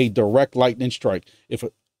a direct lightning strike. If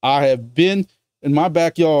I have been in my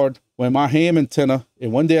backyard when my ham antenna,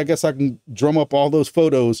 and one day I guess I can drum up all those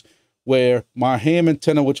photos where my ham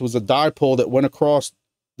antenna, which was a dipole that went across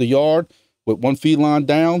the yard with one feed line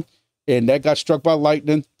down, and that got struck by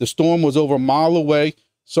lightning. The storm was over a mile away.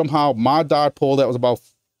 Somehow my dipole that was about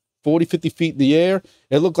 40, 50 feet in the air,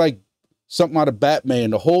 it looked like something out of Batman.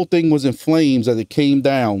 The whole thing was in flames as it came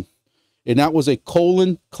down. And that was a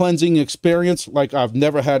colon cleansing experience like I've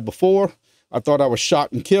never had before. I thought I was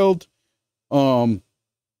shot and killed.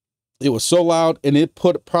 It was so loud, and it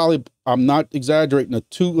put probably, I'm not exaggerating, a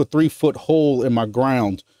 2 or 3 foot hole in my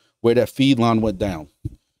ground where that feed line went down.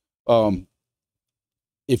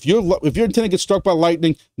 If your antenna gets struck by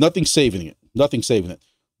lightning, nothing's saving it. Nothing's saving it.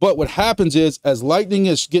 But what happens is, as lightning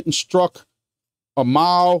is getting struck a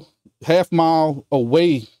mile, half mile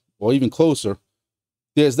away, or even closer,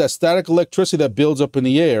 there's that static electricity that builds up in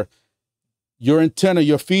the air. Your antenna,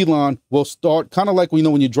 your feed line will start, kind of like, you know,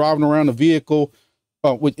 when you're driving around a vehicle,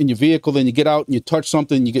 in your vehicle, then you get out and you touch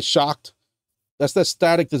something and you get shocked. That's that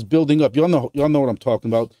static that's building up. Y'all know what I'm talking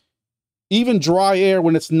about. Even dry air,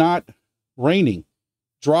 when it's not raining,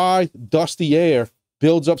 dry, dusty air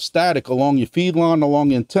builds up static along your feed line, along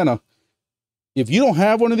the antenna. If you don't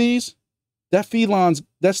have one of these, that feed line's,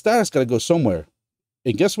 that static's got to go somewhere.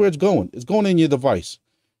 And guess where it's going? It's going in your device.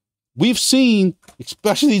 we've seen,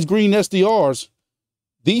 especially these green SDRs,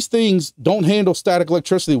 these things don't handle static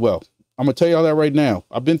electricity well. I'm going to tell you all that right now.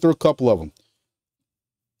 I've been through a couple of them.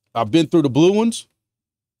 I've been through the blue ones.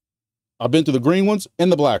 I've been through the green ones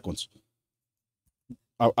and the black ones.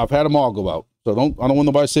 I've had them all go out. So I don't want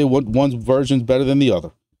nobody to say one's version's better than the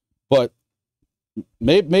other. But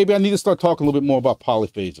maybe I need to start talking a little bit more about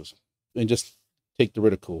polyphases and just take the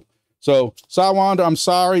ridicule. So, Siwander, I'm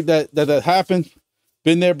sorry that happened.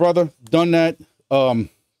 Been there, brother. Done that.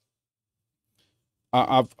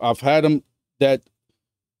 I've had them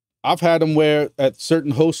where at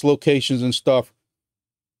certain host locations and stuff,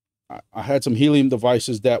 I had some helium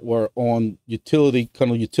devices that were on utility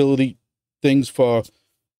things for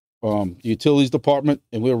the utilities department,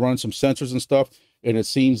 and we were running some sensors and stuff, and it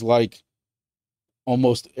seems like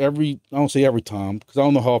almost I don't say every time, because I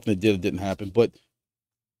don't know how often it didn't happen, but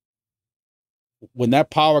when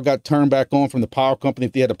that power got turned back on from the power company,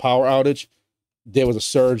 if they had a power outage, there was a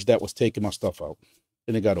surge that was taking my stuff out,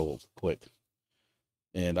 and it got old quick,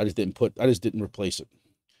 and I just didn't replace it.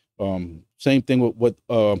 Same thing with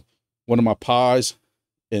one of my pies,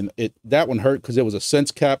 and that one hurt because it was a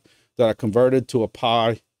sense cap that I converted to a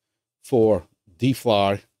pie for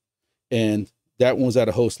DeFly, and that one was at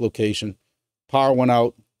a host location. Power went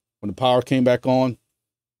out. When the power came back on,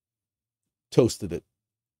 toasted it.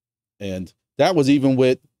 And that was even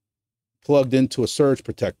with plugged into a surge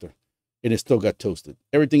protector, and it still got toasted.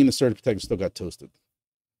 Everything in the surge protector still got toasted.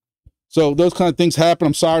 So those kind of things happen.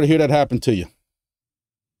 I'm sorry to hear that happen to you.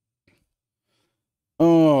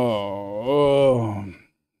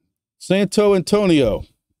 Santo Antonio.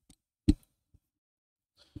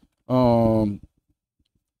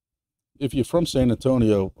 If you're from San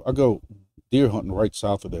Antonio, I go deer hunting right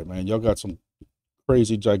south of there, man. Y'all got some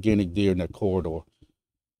crazy gigantic deer in that corridor.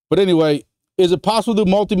 But anyway, is it possible to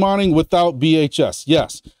do multi-mining without BHS?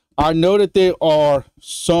 Yes. I know that there are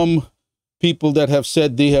some people that have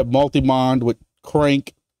said they have multi-mined with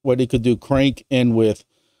crank, where they could do crank and with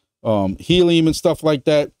helium and stuff like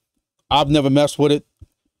that. I've never messed with it.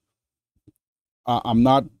 I'm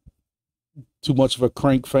not too much of a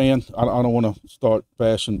crank fan. I don't want to start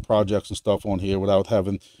bashing projects and stuff on here without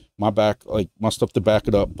having my stuff to back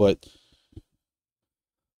it up. But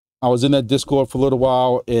I was in that Discord for a little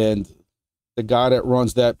while, and the guy that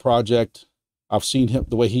runs that project, I've seen him,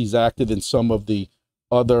 the way he's acted in some of the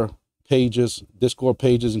other pages, Discord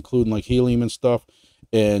pages, including like helium and stuff,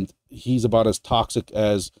 and he's about as toxic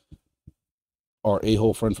as our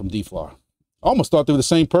a-hole friend from DeFly. I almost thought they were the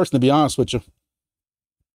same person, to be honest with you.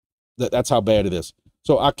 That's how bad it is.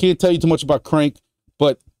 So I can't tell you too much about crank,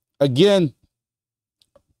 but again,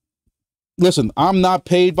 listen, I'm not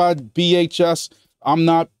paid by BHS. I'm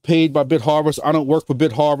not paid by BitHarvest. I don't work for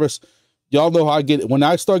BitHarvest. Y'all know how I get it. When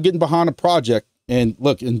I start getting behind a project, and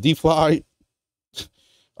look, in DeFly,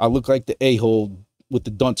 I look like the a-hole with the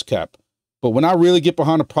dunce cap. But when I really get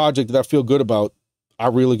behind a project that I feel good about, I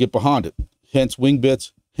really get behind it. Hence Wing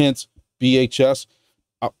Bits, hence BHS.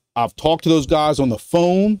 I've talked to those guys on the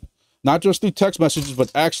phone, not just through text messages,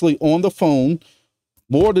 but actually on the phone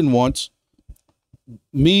more than once.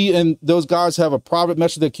 Me and those guys have a private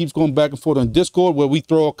message that keeps going back and forth on Discord, where we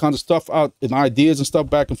throw all kinds of stuff out and ideas and stuff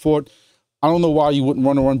back and forth. I don't know why you wouldn't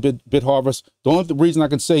run BitHarvest. The only reason I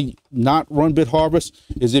can say not run BitHarvest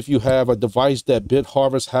is if you have a device that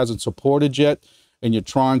BitHarvest hasn't supported yet, and you're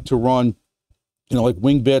trying to run, you know, like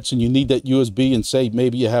Wing Bits, and you need that USB, and say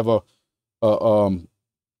maybe you have a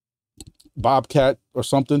Bobcat or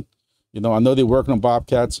something. You know, I know they're working on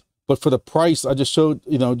Bobcats, but for the price I just showed,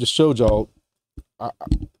 y'all,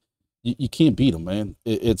 you can't beat them, man.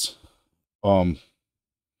 They're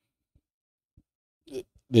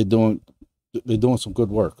doing some good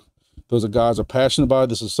work. Those are guys are passionate about it.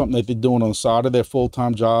 This is something that they're doing on the side of their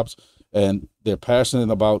full-time jobs, and they're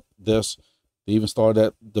passionate about this. They even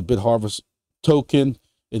started the BitHarvest token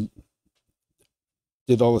and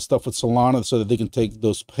did all the stuff with Solana so that they can take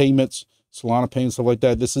those payments, Solana payments, stuff like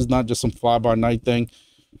that. This is not just some fly-by-night thing.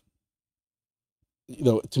 You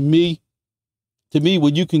know, to me,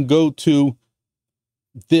 when you can go to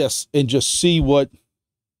this and just see what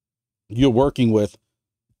you're working with,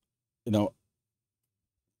 you know,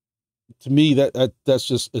 to me that's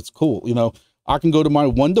just, it's cool. You know, I can go to my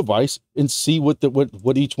one device and see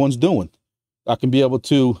what each one's doing. I can be able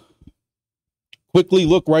to quickly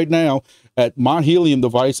look right now at my helium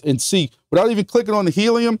device and see, without even clicking on the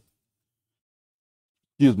helium.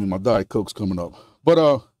 Excuse me, my Diet Coke's coming up.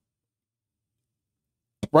 But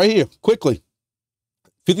right here, quickly,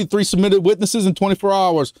 53 submitted witnesses in 24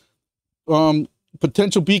 hours.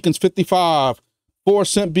 Potential beacons, 55. 4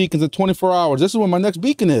 sent beacons in 24 hours. This is where my next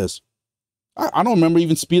beacon is. I don't remember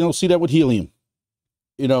even being able to see that with helium.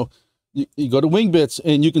 You know, you go to WingBits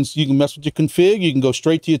and you can mess with your config. You can go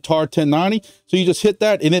straight to your TAR 1090. So you just hit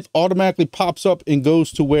that and it automatically pops up and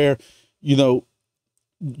goes to where, you know,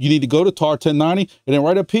 you need to go to TAR 1090. And then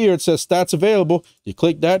right up here, it says stats available. You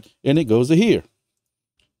click that and it goes to here.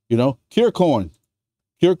 You know, CureCoin.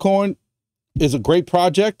 CureCoin is a great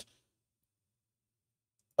project.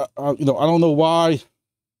 You know, I don't know why. I'm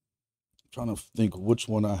trying to think which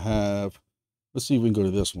one I have. Let's see if we can go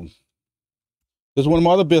to this one. There's one of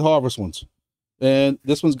my other Bit Harvest ones. And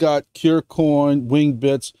this one's got CureCoin,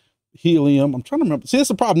 WingBits, Helium. I'm trying to remember. See, that's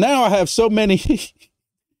the problem. Now I have so many,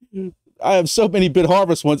 I have so many Bit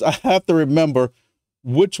Harvest ones. I have to remember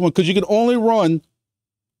which one, because you can only run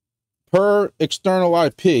per external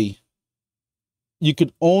IP. You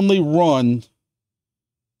could only run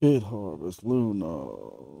Bit Harvest, Luna.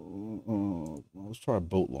 Let's try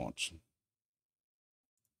boat launch.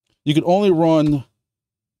 You could only run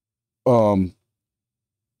Pawns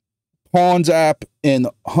app and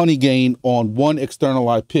Honeygain on one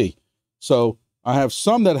external IP. So I have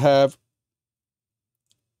some that have,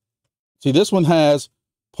 see, this one has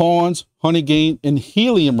Pawns, Honeygain, and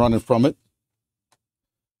Helium running from it.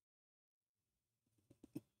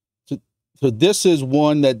 So this is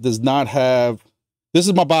one that does not have, this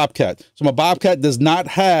is my Bobcat. So my Bobcat does not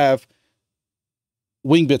have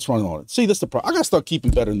WingBits running on it. See, that's the problem. I gotta start keeping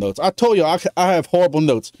better notes. I told you I have horrible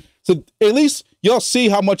notes. So at least y'all see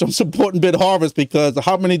how much I'm supporting Bit Harvest because of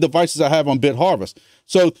how many devices I have on Bit Harvest.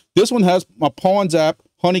 So this one has my Pawns app,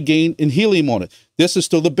 Honeygain, and Helium on it. This is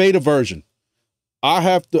still the beta version. I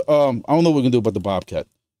have to, I don't know what we can do about the Bobcat,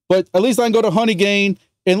 but at least I can go to Honeygain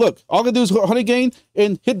and look, all I can do is Honeygain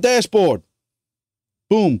and hit dashboard.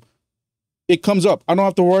 Boom. It comes up. I don't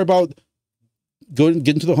have to worry about getting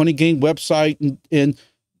to the Honeygain website and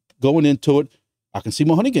going into it. I can see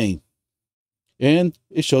my Honeygain. And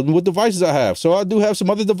it shows me what devices I have. So I do have some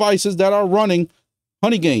other devices that are running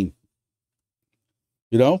Honeygain.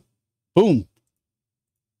 You know? Boom.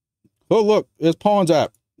 Oh, look. There's Pawns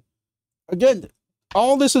app. Again,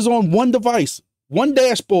 all this is on one device. One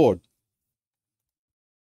dashboard.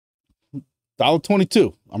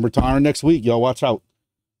 $1.22. I'm retiring next week. Y'all watch out.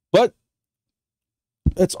 But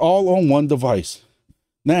it's all on one device.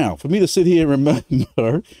 Now, for me to sit here and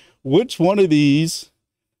remember which one of these,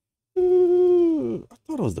 I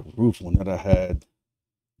thought it was the roof one that I had.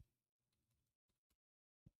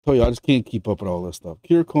 I tell you, I just can't keep up with all this stuff.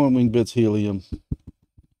 CureCoin, WingBits, Helium.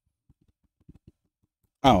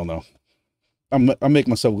 I don't know. I make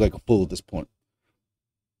myself look like a fool at this point.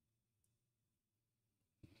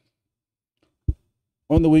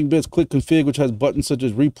 On the WingBits, click config, which has buttons such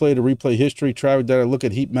as replay to replay history, traffic data, look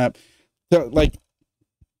at heat map. Like,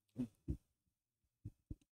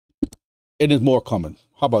 it is more coming.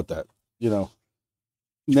 How about that? You know,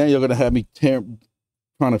 now you're gonna have me trying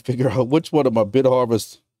to figure out which one of my Bit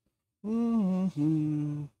Harvest. Oh,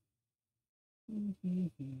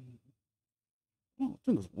 I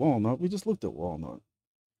think it's Walnut. We just looked at Walnut.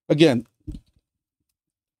 Again,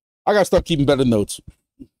 I gotta start keeping better notes.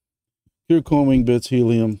 CureCoin, WingBits,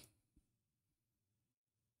 Helium.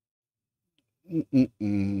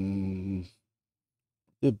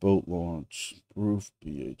 The boat launch, roof,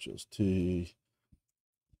 BHST.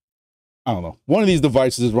 I don't know. One of these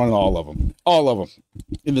devices is running all of them. All of them.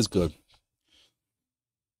 It is good.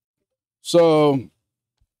 So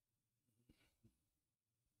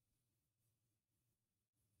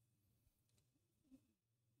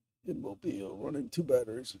Mobile running 2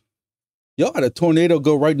 batteries. Y'all had a tornado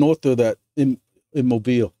go right north of that in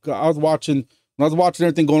Mobile. I was watching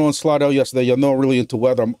everything going on in Slidell yesterday. Y'all know I'm really into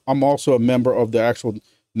weather. I'm also a member of the actual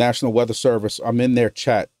National Weather Service. I'm in their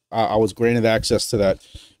chat. I was granted access to that.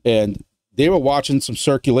 And they were watching some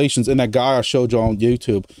circulations. And that guy I showed you on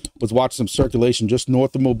YouTube was watching some circulation just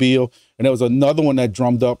north of Mobile. And there was another one that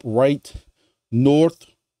drummed up right northwest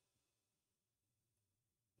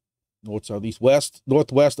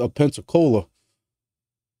of Pensacola.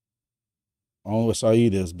 I don't know where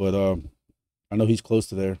Saeed is, but I know he's close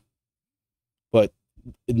to there. But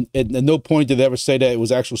at no point did they ever say that it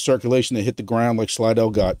was actual circulation that hit the ground like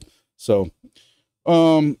Slidell got. So,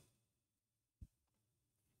 I'm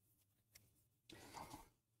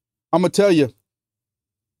gonna tell you,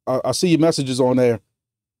 I see your messages on there.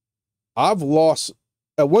 I've lost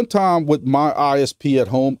at one time with my ISP at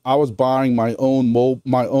home. I was buying my own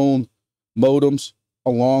modems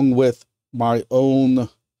along with my own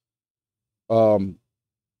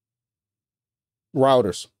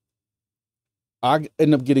routers. I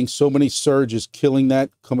end up getting so many surges killing that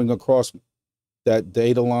coming across that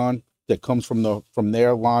data line that comes from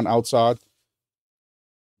their line outside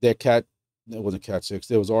their cat it wasn't Cat 6,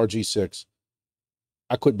 it was RG6.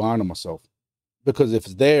 I quit buying them myself because if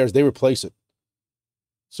it's theirs, they replace it.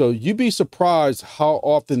 So you'd be surprised how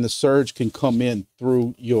often the surge can come in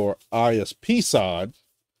through your ISP side.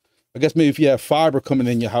 I guess maybe if you have fiber coming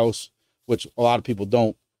in your house, which a lot of people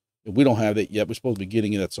don't, and we don't have it yet. We're supposed to be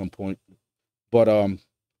getting it at some point. But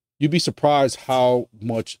you'd be surprised how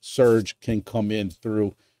much surge can come in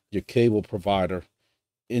through your cable provider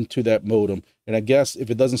into that modem. And I guess if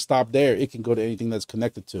it doesn't stop there, it can go to anything that's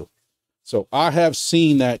connected to. So I have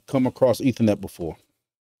seen that come across Ethernet before.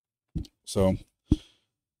 So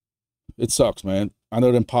it sucks, man. I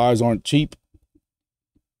know them pies aren't cheap.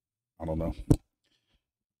 I don't know.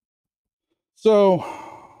 So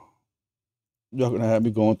y'all gonna have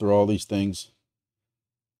me going through all these things.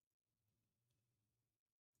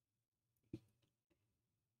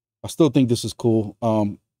 I still think this is cool.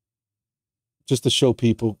 Just to show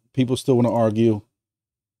people still want to argue.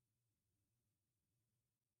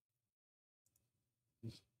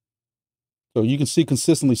 So you can see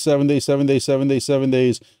consistently 7 days, 7 days, 7 days, 7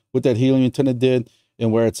 days what that helium antenna did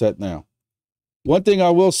and where it's at now. One thing I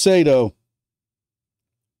will say though,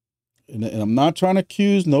 and I'm not trying to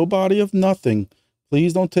accuse nobody of nothing.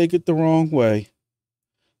 Please don't take it the wrong way.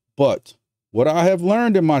 But what I have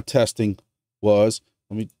learned in my testing was,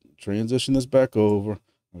 let me transition this back over.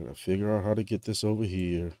 I gotta figure out how to get this over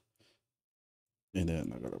here. And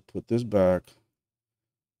then I gotta put this back,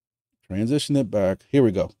 transition it back. Here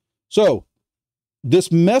we go. So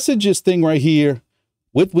this messages thing right here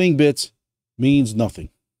with WingBits means nothing.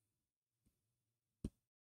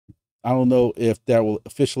 I don't know if that will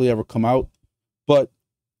officially ever come out, but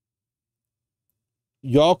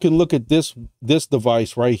y'all can look at this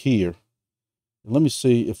device right here. Let me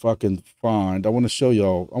see if I can find. I want to show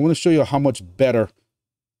y'all. I want to show you how much better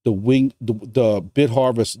the bit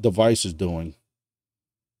harvest device is doing.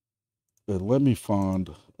 But let me find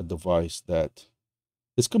a device that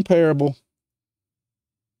is comparable.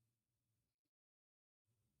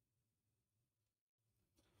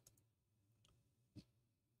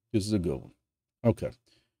 This is a good one. Okay.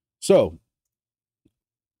 So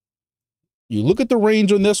you look at the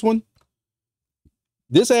range on this one.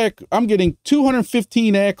 I'm getting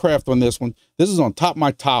 215 aircraft on this one. This is on top of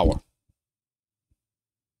my tower.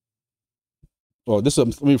 Oh, let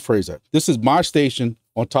me rephrase that. This is my station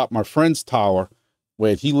on top of my friend's tower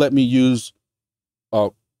where he let me use a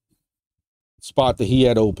spot that he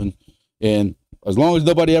had open. And as long as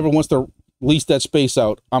nobody ever wants to lease that space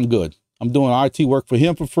out, I'm good. I'm doing IT work for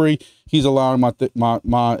him for free. He's allowing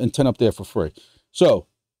my antenna up there for free. So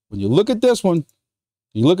when you look at this one,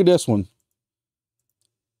 you look at this one,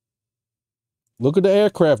 look at the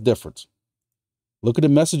aircraft difference. Look at the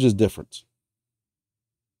messages difference.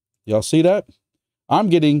 Y'all see that? I'm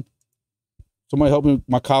getting, somebody help me,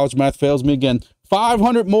 my college math fails me again,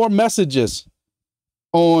 500 more messages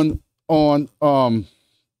on I'm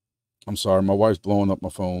sorry, my wife's blowing up my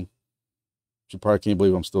phone. She probably can't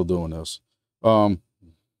believe I'm still doing this. Probably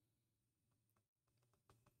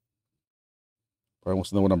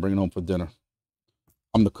wants to know what I'm bringing home for dinner.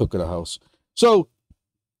 I'm the cook of the house. So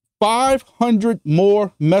 500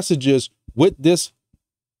 more messages with this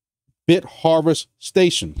bit harvest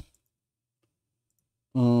station.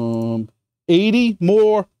 80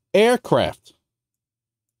 more aircraft.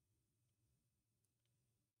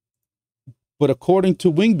 But according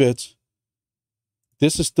to WingBits,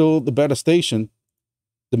 this is still the better station.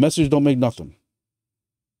 The messages don't make nothing.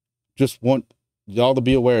 Just want y'all to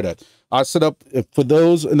be aware of that. I set up for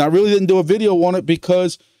those, and I really didn't do a video on it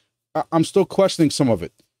because I'm still questioning some of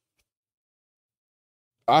it.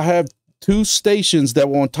 I have 2 stations that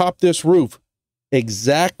were on top of this roof,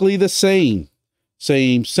 exactly the same.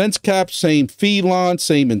 Same sense cap, same feed line,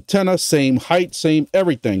 same antenna, same height, same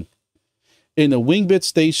everything. And the WingBit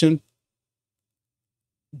station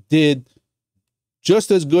did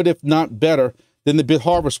just as good, if not better, than the bit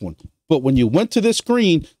harvest one. But when you went to this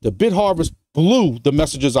screen, the bit harvest blew the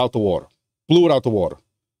messages out the water. Blew it out the water.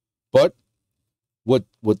 But what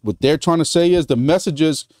they're trying to say is the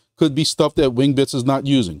messages could be stuff that WingBits is not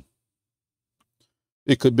using.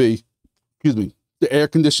 It could be, excuse me, the air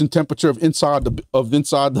conditioned temperature of inside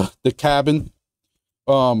the cabin.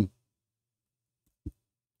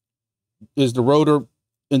 Is the rotor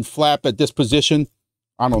and flap at this position?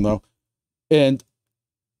 I don't know. And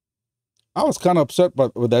I was kind of upset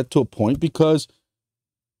with that to a point because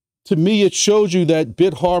to me, it shows you that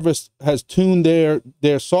Bit Harvest has tuned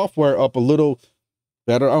their software up a little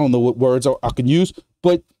better. I don't know what words I can use,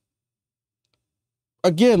 but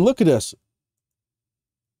again, look at this.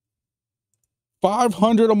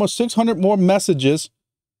 500, almost 600 more messages,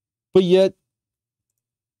 but yet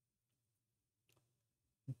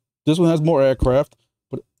This one has more aircraft,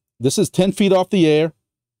 but this is 10 feet off the air,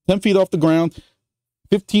 10 feet off the ground,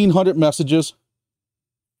 1,500 messages,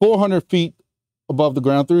 400 feet above the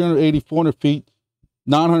ground, 380, 400 feet,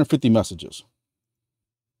 950 messages.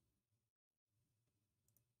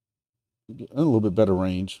 A little bit better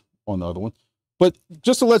range on the other one. But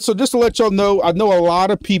just to let y'all know, I know a lot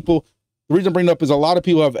of people, the reason I bring it up is a lot of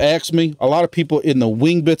people have asked me, a lot of people in the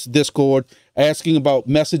Wingbits Discord asking about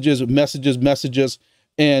messages.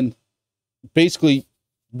 And basically,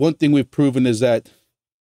 one thing we've proven is that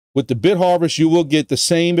with the bit harvest, you will get the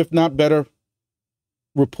same, if not better,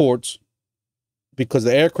 reports because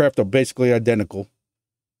the aircraft are basically identical.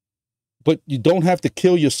 But you don't have to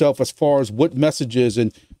kill yourself as far as what messages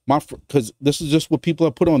and because this is just what people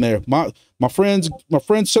have put on there. My friend's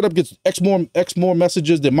setup gets X more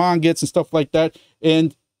messages than mine gets and stuff like that,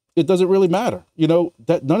 and it doesn't really matter. You know,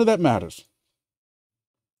 that none of that matters.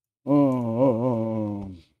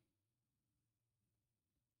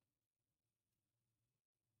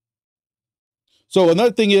 So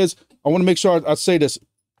another thing is, I want to make sure I say this.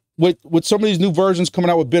 With some of these new versions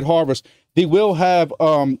coming out with Bit Harvest, they will have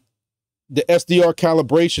the SDR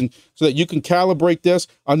calibration so that you can calibrate this.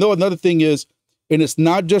 I know another thing is, and it's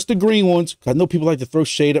not just the green ones. I know people like to throw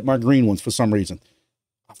shade at my green ones for some reason.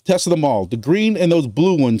 I've tested them all. The green and those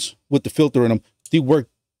blue ones with the filter in them, they work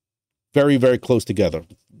very, very close together.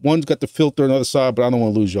 One's got the filter on the other side, but I don't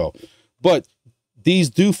want to lose y'all. But these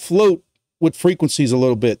do float with frequencies a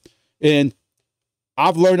little bit. And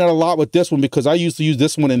I've learned that a lot with this one because I used to use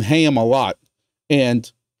this one in ham a lot. And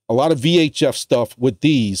a lot of VHF stuff with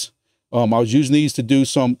these. I was using these to do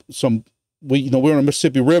we're on the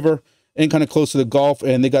Mississippi River and kind of close to the Gulf,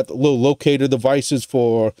 and they got the little locator devices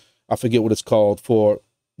for, I forget what it's called, for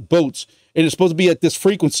boats. And it's supposed to be at this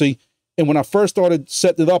frequency. And when I first started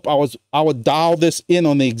setting it up, I would dial this in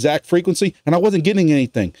on the exact frequency, and I wasn't getting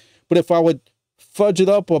anything. But if I would fudge it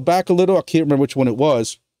up or back a little, I can't remember which one it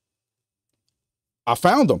was, I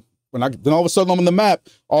found them. Then all of a sudden I'm on the map,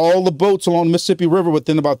 all the boats along the Mississippi River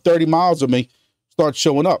within about 30 miles of me start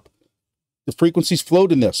showing up. The frequencies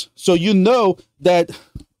float in this. So you know that,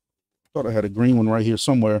 I thought I had a green one right here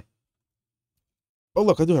somewhere. Oh,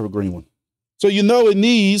 look, I do have a green one. So you know in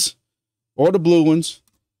these, or the blue ones,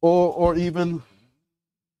 or even,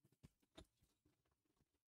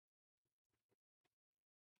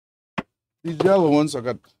 these yellow ones, I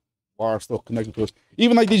got wire still connected to us.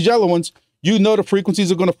 Even like these yellow ones, you know the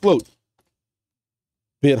frequencies are going to float.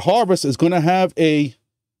 Bit Harvest is going to have a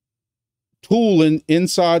tool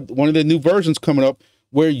inside one of the new versions coming up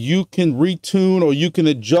where you can retune or you can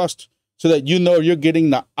adjust so that you know you're getting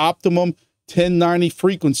the optimum 1090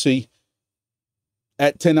 frequency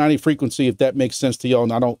at 1090 frequency, if that makes sense to y'all.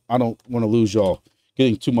 And I don't want to lose y'all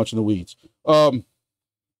getting too much in the weeds.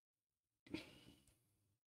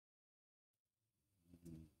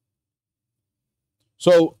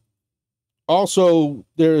 So also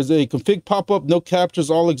there is a config pop-up, no captures,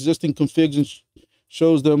 all existing configs, and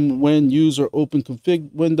shows them when user open config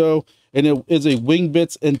window, and it is a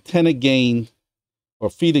Wingbits antenna gain or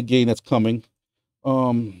feeder gain that's coming.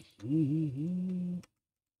 Oh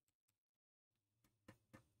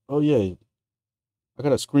yeah, I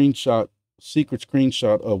got a screenshot, secret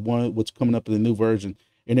screenshot of what's coming up in the new version,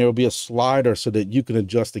 and there will be a slider so that you can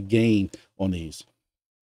adjust the gain on these.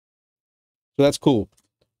 So that's cool,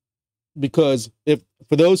 because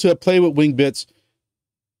for those who have played with Wingbits,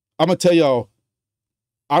 I'm gonna tell y'all,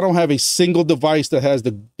 I don't have a single device that has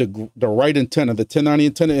the right antenna, the 1090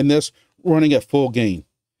 antenna in this, running at full gain.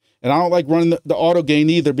 And I don't like running the auto gain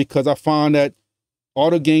either, because I find that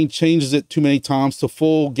auto gain changes it too many times to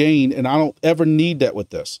full gain, and I don't ever need that with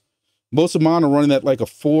this. Most of mine are running at like a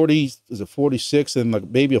 40, is it 46, and like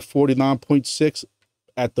maybe a 49.6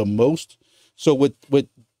 at the most. So with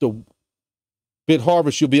the Bit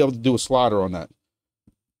Harvest, you'll be able to do a slider on that.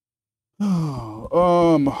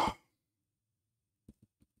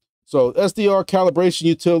 So SDR calibration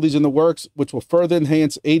utilities in the works, which will further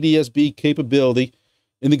enhance ADS-B capability.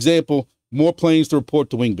 An example, more planes to report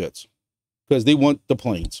to Wingbits, because they want the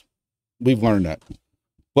planes. We've learned that.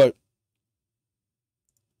 But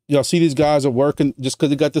y'all see these guys are working. Just because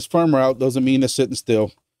they got this firmware out doesn't mean they're sitting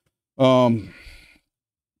still. So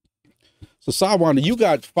Sidewinder, you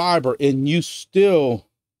got fiber and you still,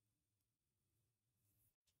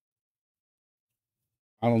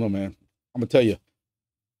 I don't know, man. I'm gonna tell you,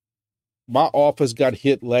 my office got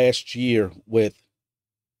hit last year with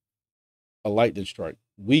a lightning strike.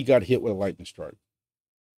 We got hit with a lightning strike.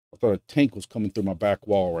 I thought a tank was coming through my back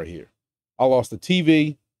wall right here. I lost the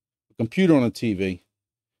TV, the computer on the TV,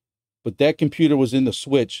 but that computer was in the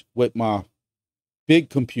switch with my big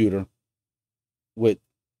computer with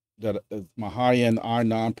that my high-end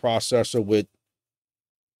i9 processor with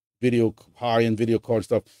high-end video card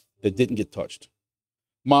stuff that didn't get touched.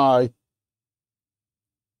 My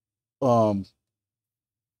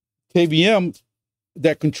KVM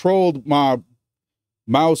that controlled my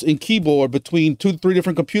mouse and keyboard between 2 to 3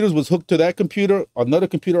 different computers was hooked to that computer, another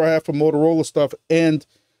computer I have for Motorola stuff, and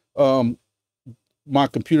my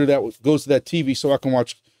computer that goes to that TV so I can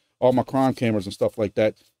watch all my crime cameras and stuff like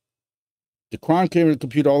that. The crime camera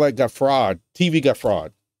computer, all that got fraud. TV got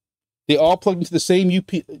fraud. They all plugged into the same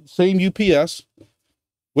UPS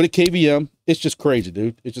with a KVM. It's just crazy,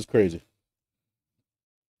 dude. It's just crazy.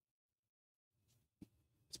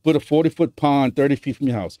 Split a 40-foot pond 30 feet from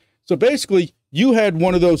your house. So basically, you had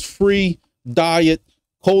one of those free diet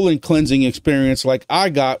colon cleansing experience like I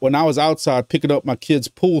got when I was outside picking up my kids'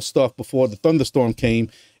 pool stuff before the thunderstorm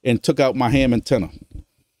came and took out my ham antenna.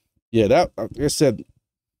 Yeah, that, like I said,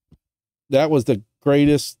 that was the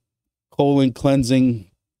greatest colon cleansing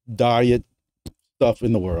diet stuff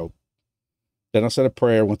in the world. Then I said a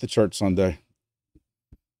prayer, went to church Sunday.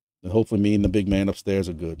 And hopefully me and the big man upstairs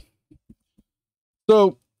are good.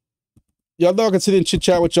 So, y'all know I can sit and chit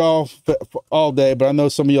chat with y'all for all day, but I know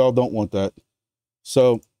some of y'all don't want that.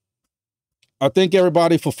 So I thank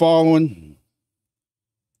everybody for following.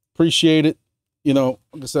 Appreciate it. You know,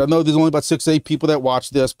 like I said, I know there's only about 6 to 8 people that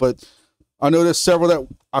watch this, but I know there's several that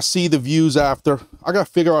I see the views after. I got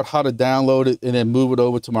to figure out how to download it and then move it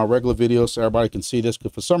over to my regular videos so everybody can see this.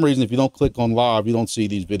 Because for some reason, if you don't click on live, you don't see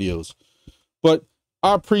these videos. But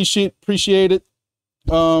I appreciate it.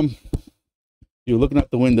 You're looking out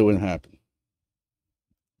the window and it happened.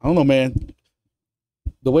 I don't know, man.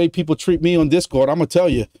 The way people treat me on Discord, I'm going to tell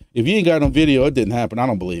you, if you ain't got it on video, it didn't happen. I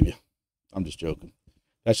don't believe you. I'm just joking.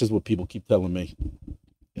 That's just what people keep telling me.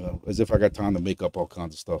 You know, as if I got time to make up all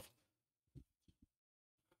kinds of stuff.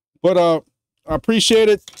 But I appreciate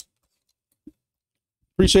it.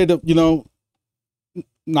 Appreciate it, you know.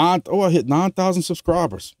 I hit 9,000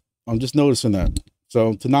 subscribers. I'm just noticing that.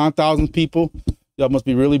 So to 9,000 people, y'all must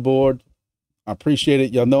be really bored. I appreciate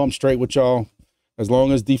it. Y'all know I'm straight with y'all. As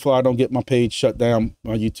long as DeFly don't get my page shut down,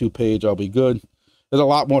 my YouTube page, I'll be good. There's a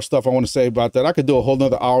lot more stuff I want to say about that. I could do a whole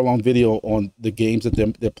nother hour-long video on the games that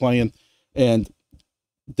they're playing. And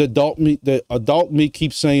the adult me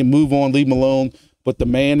keeps saying, move on, leave them alone. But the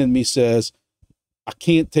man in me says, I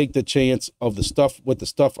can't take the chance of the stuff with the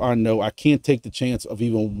stuff I know. I can't take the chance of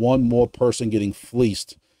even one more person getting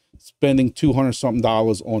fleeced, spending $200-something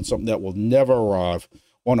on something that will never arrive,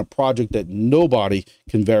 on a project that nobody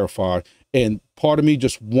can verify. And part of me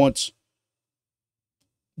just wants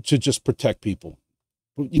to just protect people.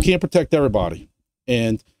 You can't protect everybody.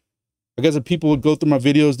 And I guess if people would go through my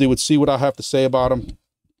videos, they would see what I have to say about them.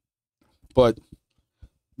 But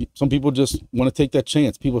some people just want to take that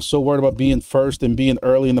chance. People are so worried about being first and being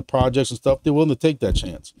early in the projects and stuff. They're willing to take that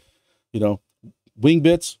chance. You know,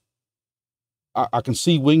 Wingbits. I can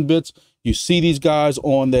see Wingbits. You see these guys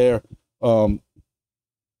on their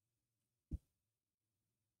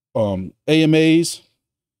AMAs.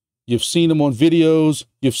 You've seen them on videos.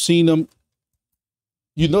 You've seen them.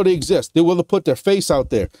 You know they exist. They're willing to put their face out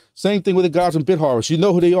there. Same thing with the guys in Bit Harvest. You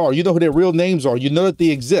know who they are. You know who their real names are. You know that they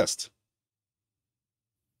exist.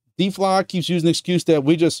 DeFly keeps using the excuse that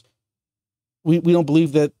we don't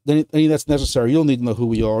believe that any of that's necessary. You don't need to know who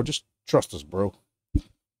we are. Just trust us, bro.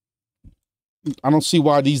 I don't see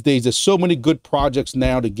why these days there's so many good projects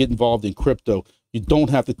now to get involved in crypto. You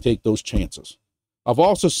don't have to take those chances. I've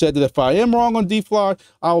also said that if I am wrong on DeFly,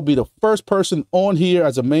 I will be the first person on here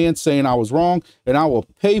as a man saying I was wrong, and I will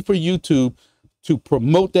pay for YouTube to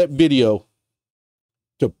promote that video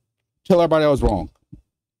to tell everybody I was wrong.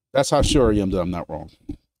 That's how sure I am that I'm not wrong.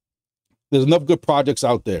 There's enough good projects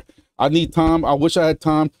out there. I need time. I wish I had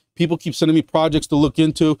time. People keep sending me projects to look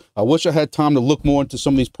into. I wish I had time to look more into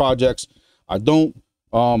some of these projects. I don't.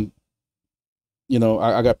 You know,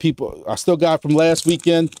 I got people. I still got from last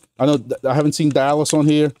weekend. I know I haven't seen Dallas on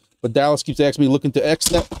here, but Dallas keeps asking me to look into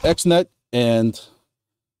XNet, and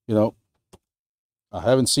you know, I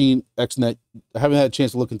haven't seen XNet. I haven't had a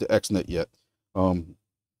chance to look into XNet yet.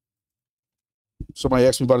 Somebody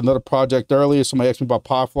asked me about another project earlier. Somebody asked me about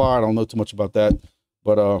Piefly. I don't know too much about that,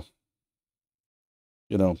 but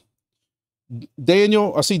you know,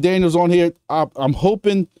 Daniel. I see Daniel's on here. I'm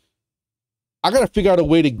hoping. I got to figure out a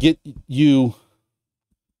way to get you.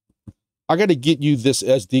 I got to get you this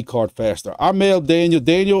SD card faster. I mailed Daniel.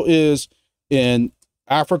 Daniel is in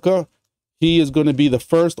Africa. He is going to be the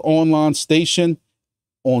first online station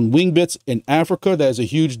on Wingbits in Africa. That is a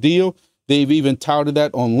huge deal. They've even touted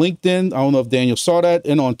that on LinkedIn. I don't know if Daniel saw that,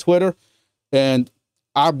 and on Twitter. And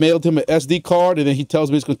I mailed him an SD card, and then he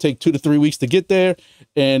tells me it's going to take 2 to 3 weeks to get there.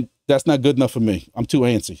 And that's not good enough for me. I'm too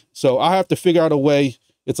antsy. So I have to figure out a way.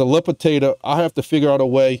 It's a lip potato. I have to figure out a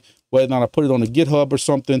way, whether or not I put it on a GitHub or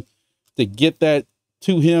something, to get that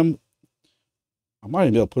to him. I might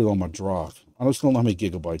even be able to put it on my drive. I just don't know how many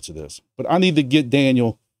gigabytes it is. But I need to get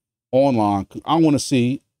Daniel online, because I want to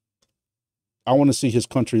see his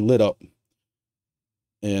country lit up,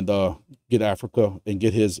 and get Africa and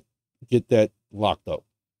get that locked up.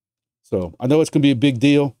 So I know it's gonna be a big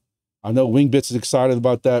deal. I know Wingbits is excited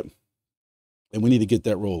about that, and we need to get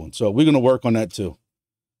that rolling. So we're gonna work on that too.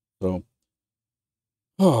 So,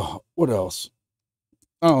 oh, what else?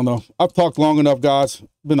 I don't know. I've talked long enough, guys. It's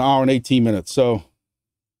been an hour and 18 minutes. So,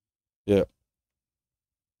 yeah.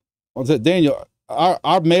 I said, Daniel,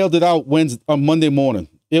 I mailed it out Monday morning.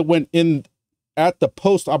 It went in at the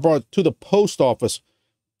post. I brought it to the post office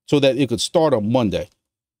so that it could start on Monday.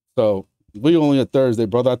 So we only at Thursday,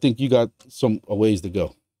 brother. I think you got some ways to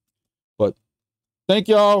go. But thank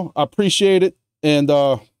y'all. I appreciate it. And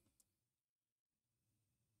I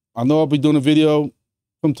know I'll be doing a video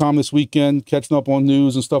sometime this weekend, catching up on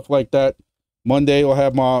news and stuff like that. Monday I'll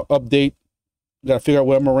have my update. Got to figure out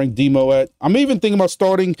where I'm gonna rank Demo at. I'm even thinking about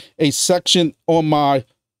starting a section on my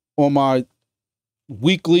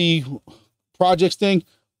weekly projects thing,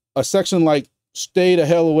 a section like stay the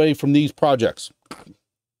hell away from these projects.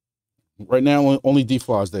 Right now, only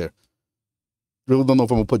Defli's there. Really don't know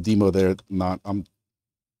if I'm gonna put Demo there or not.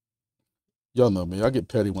 Y'all know me. I get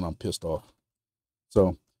petty when I'm pissed off.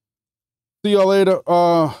 So, see y'all later.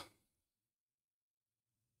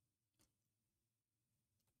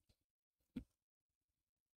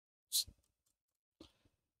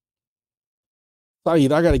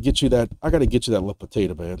 Saeed, I gotta get you that little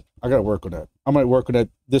potato, man. I gotta work on that. I might work on that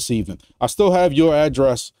this evening. I still have your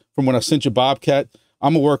address from when I sent you Bobcat.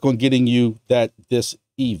 I'm gonna work on getting you that this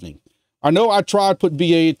evening. I know I tried putting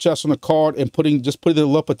BAHS on a card and putting the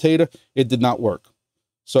little potato. It did not work.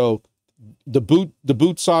 So the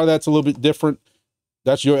boot side of that's a little bit different.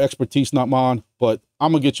 That's your expertise, not mine. But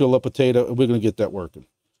I'm gonna get you a little potato, and we're gonna get that working.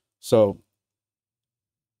 So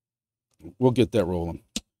we'll get that rolling.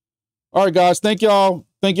 All right, guys. Thank y'all.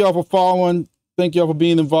 Thank y'all for following. Thank y'all for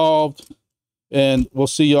being involved. And we'll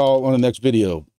see y'all on the next video.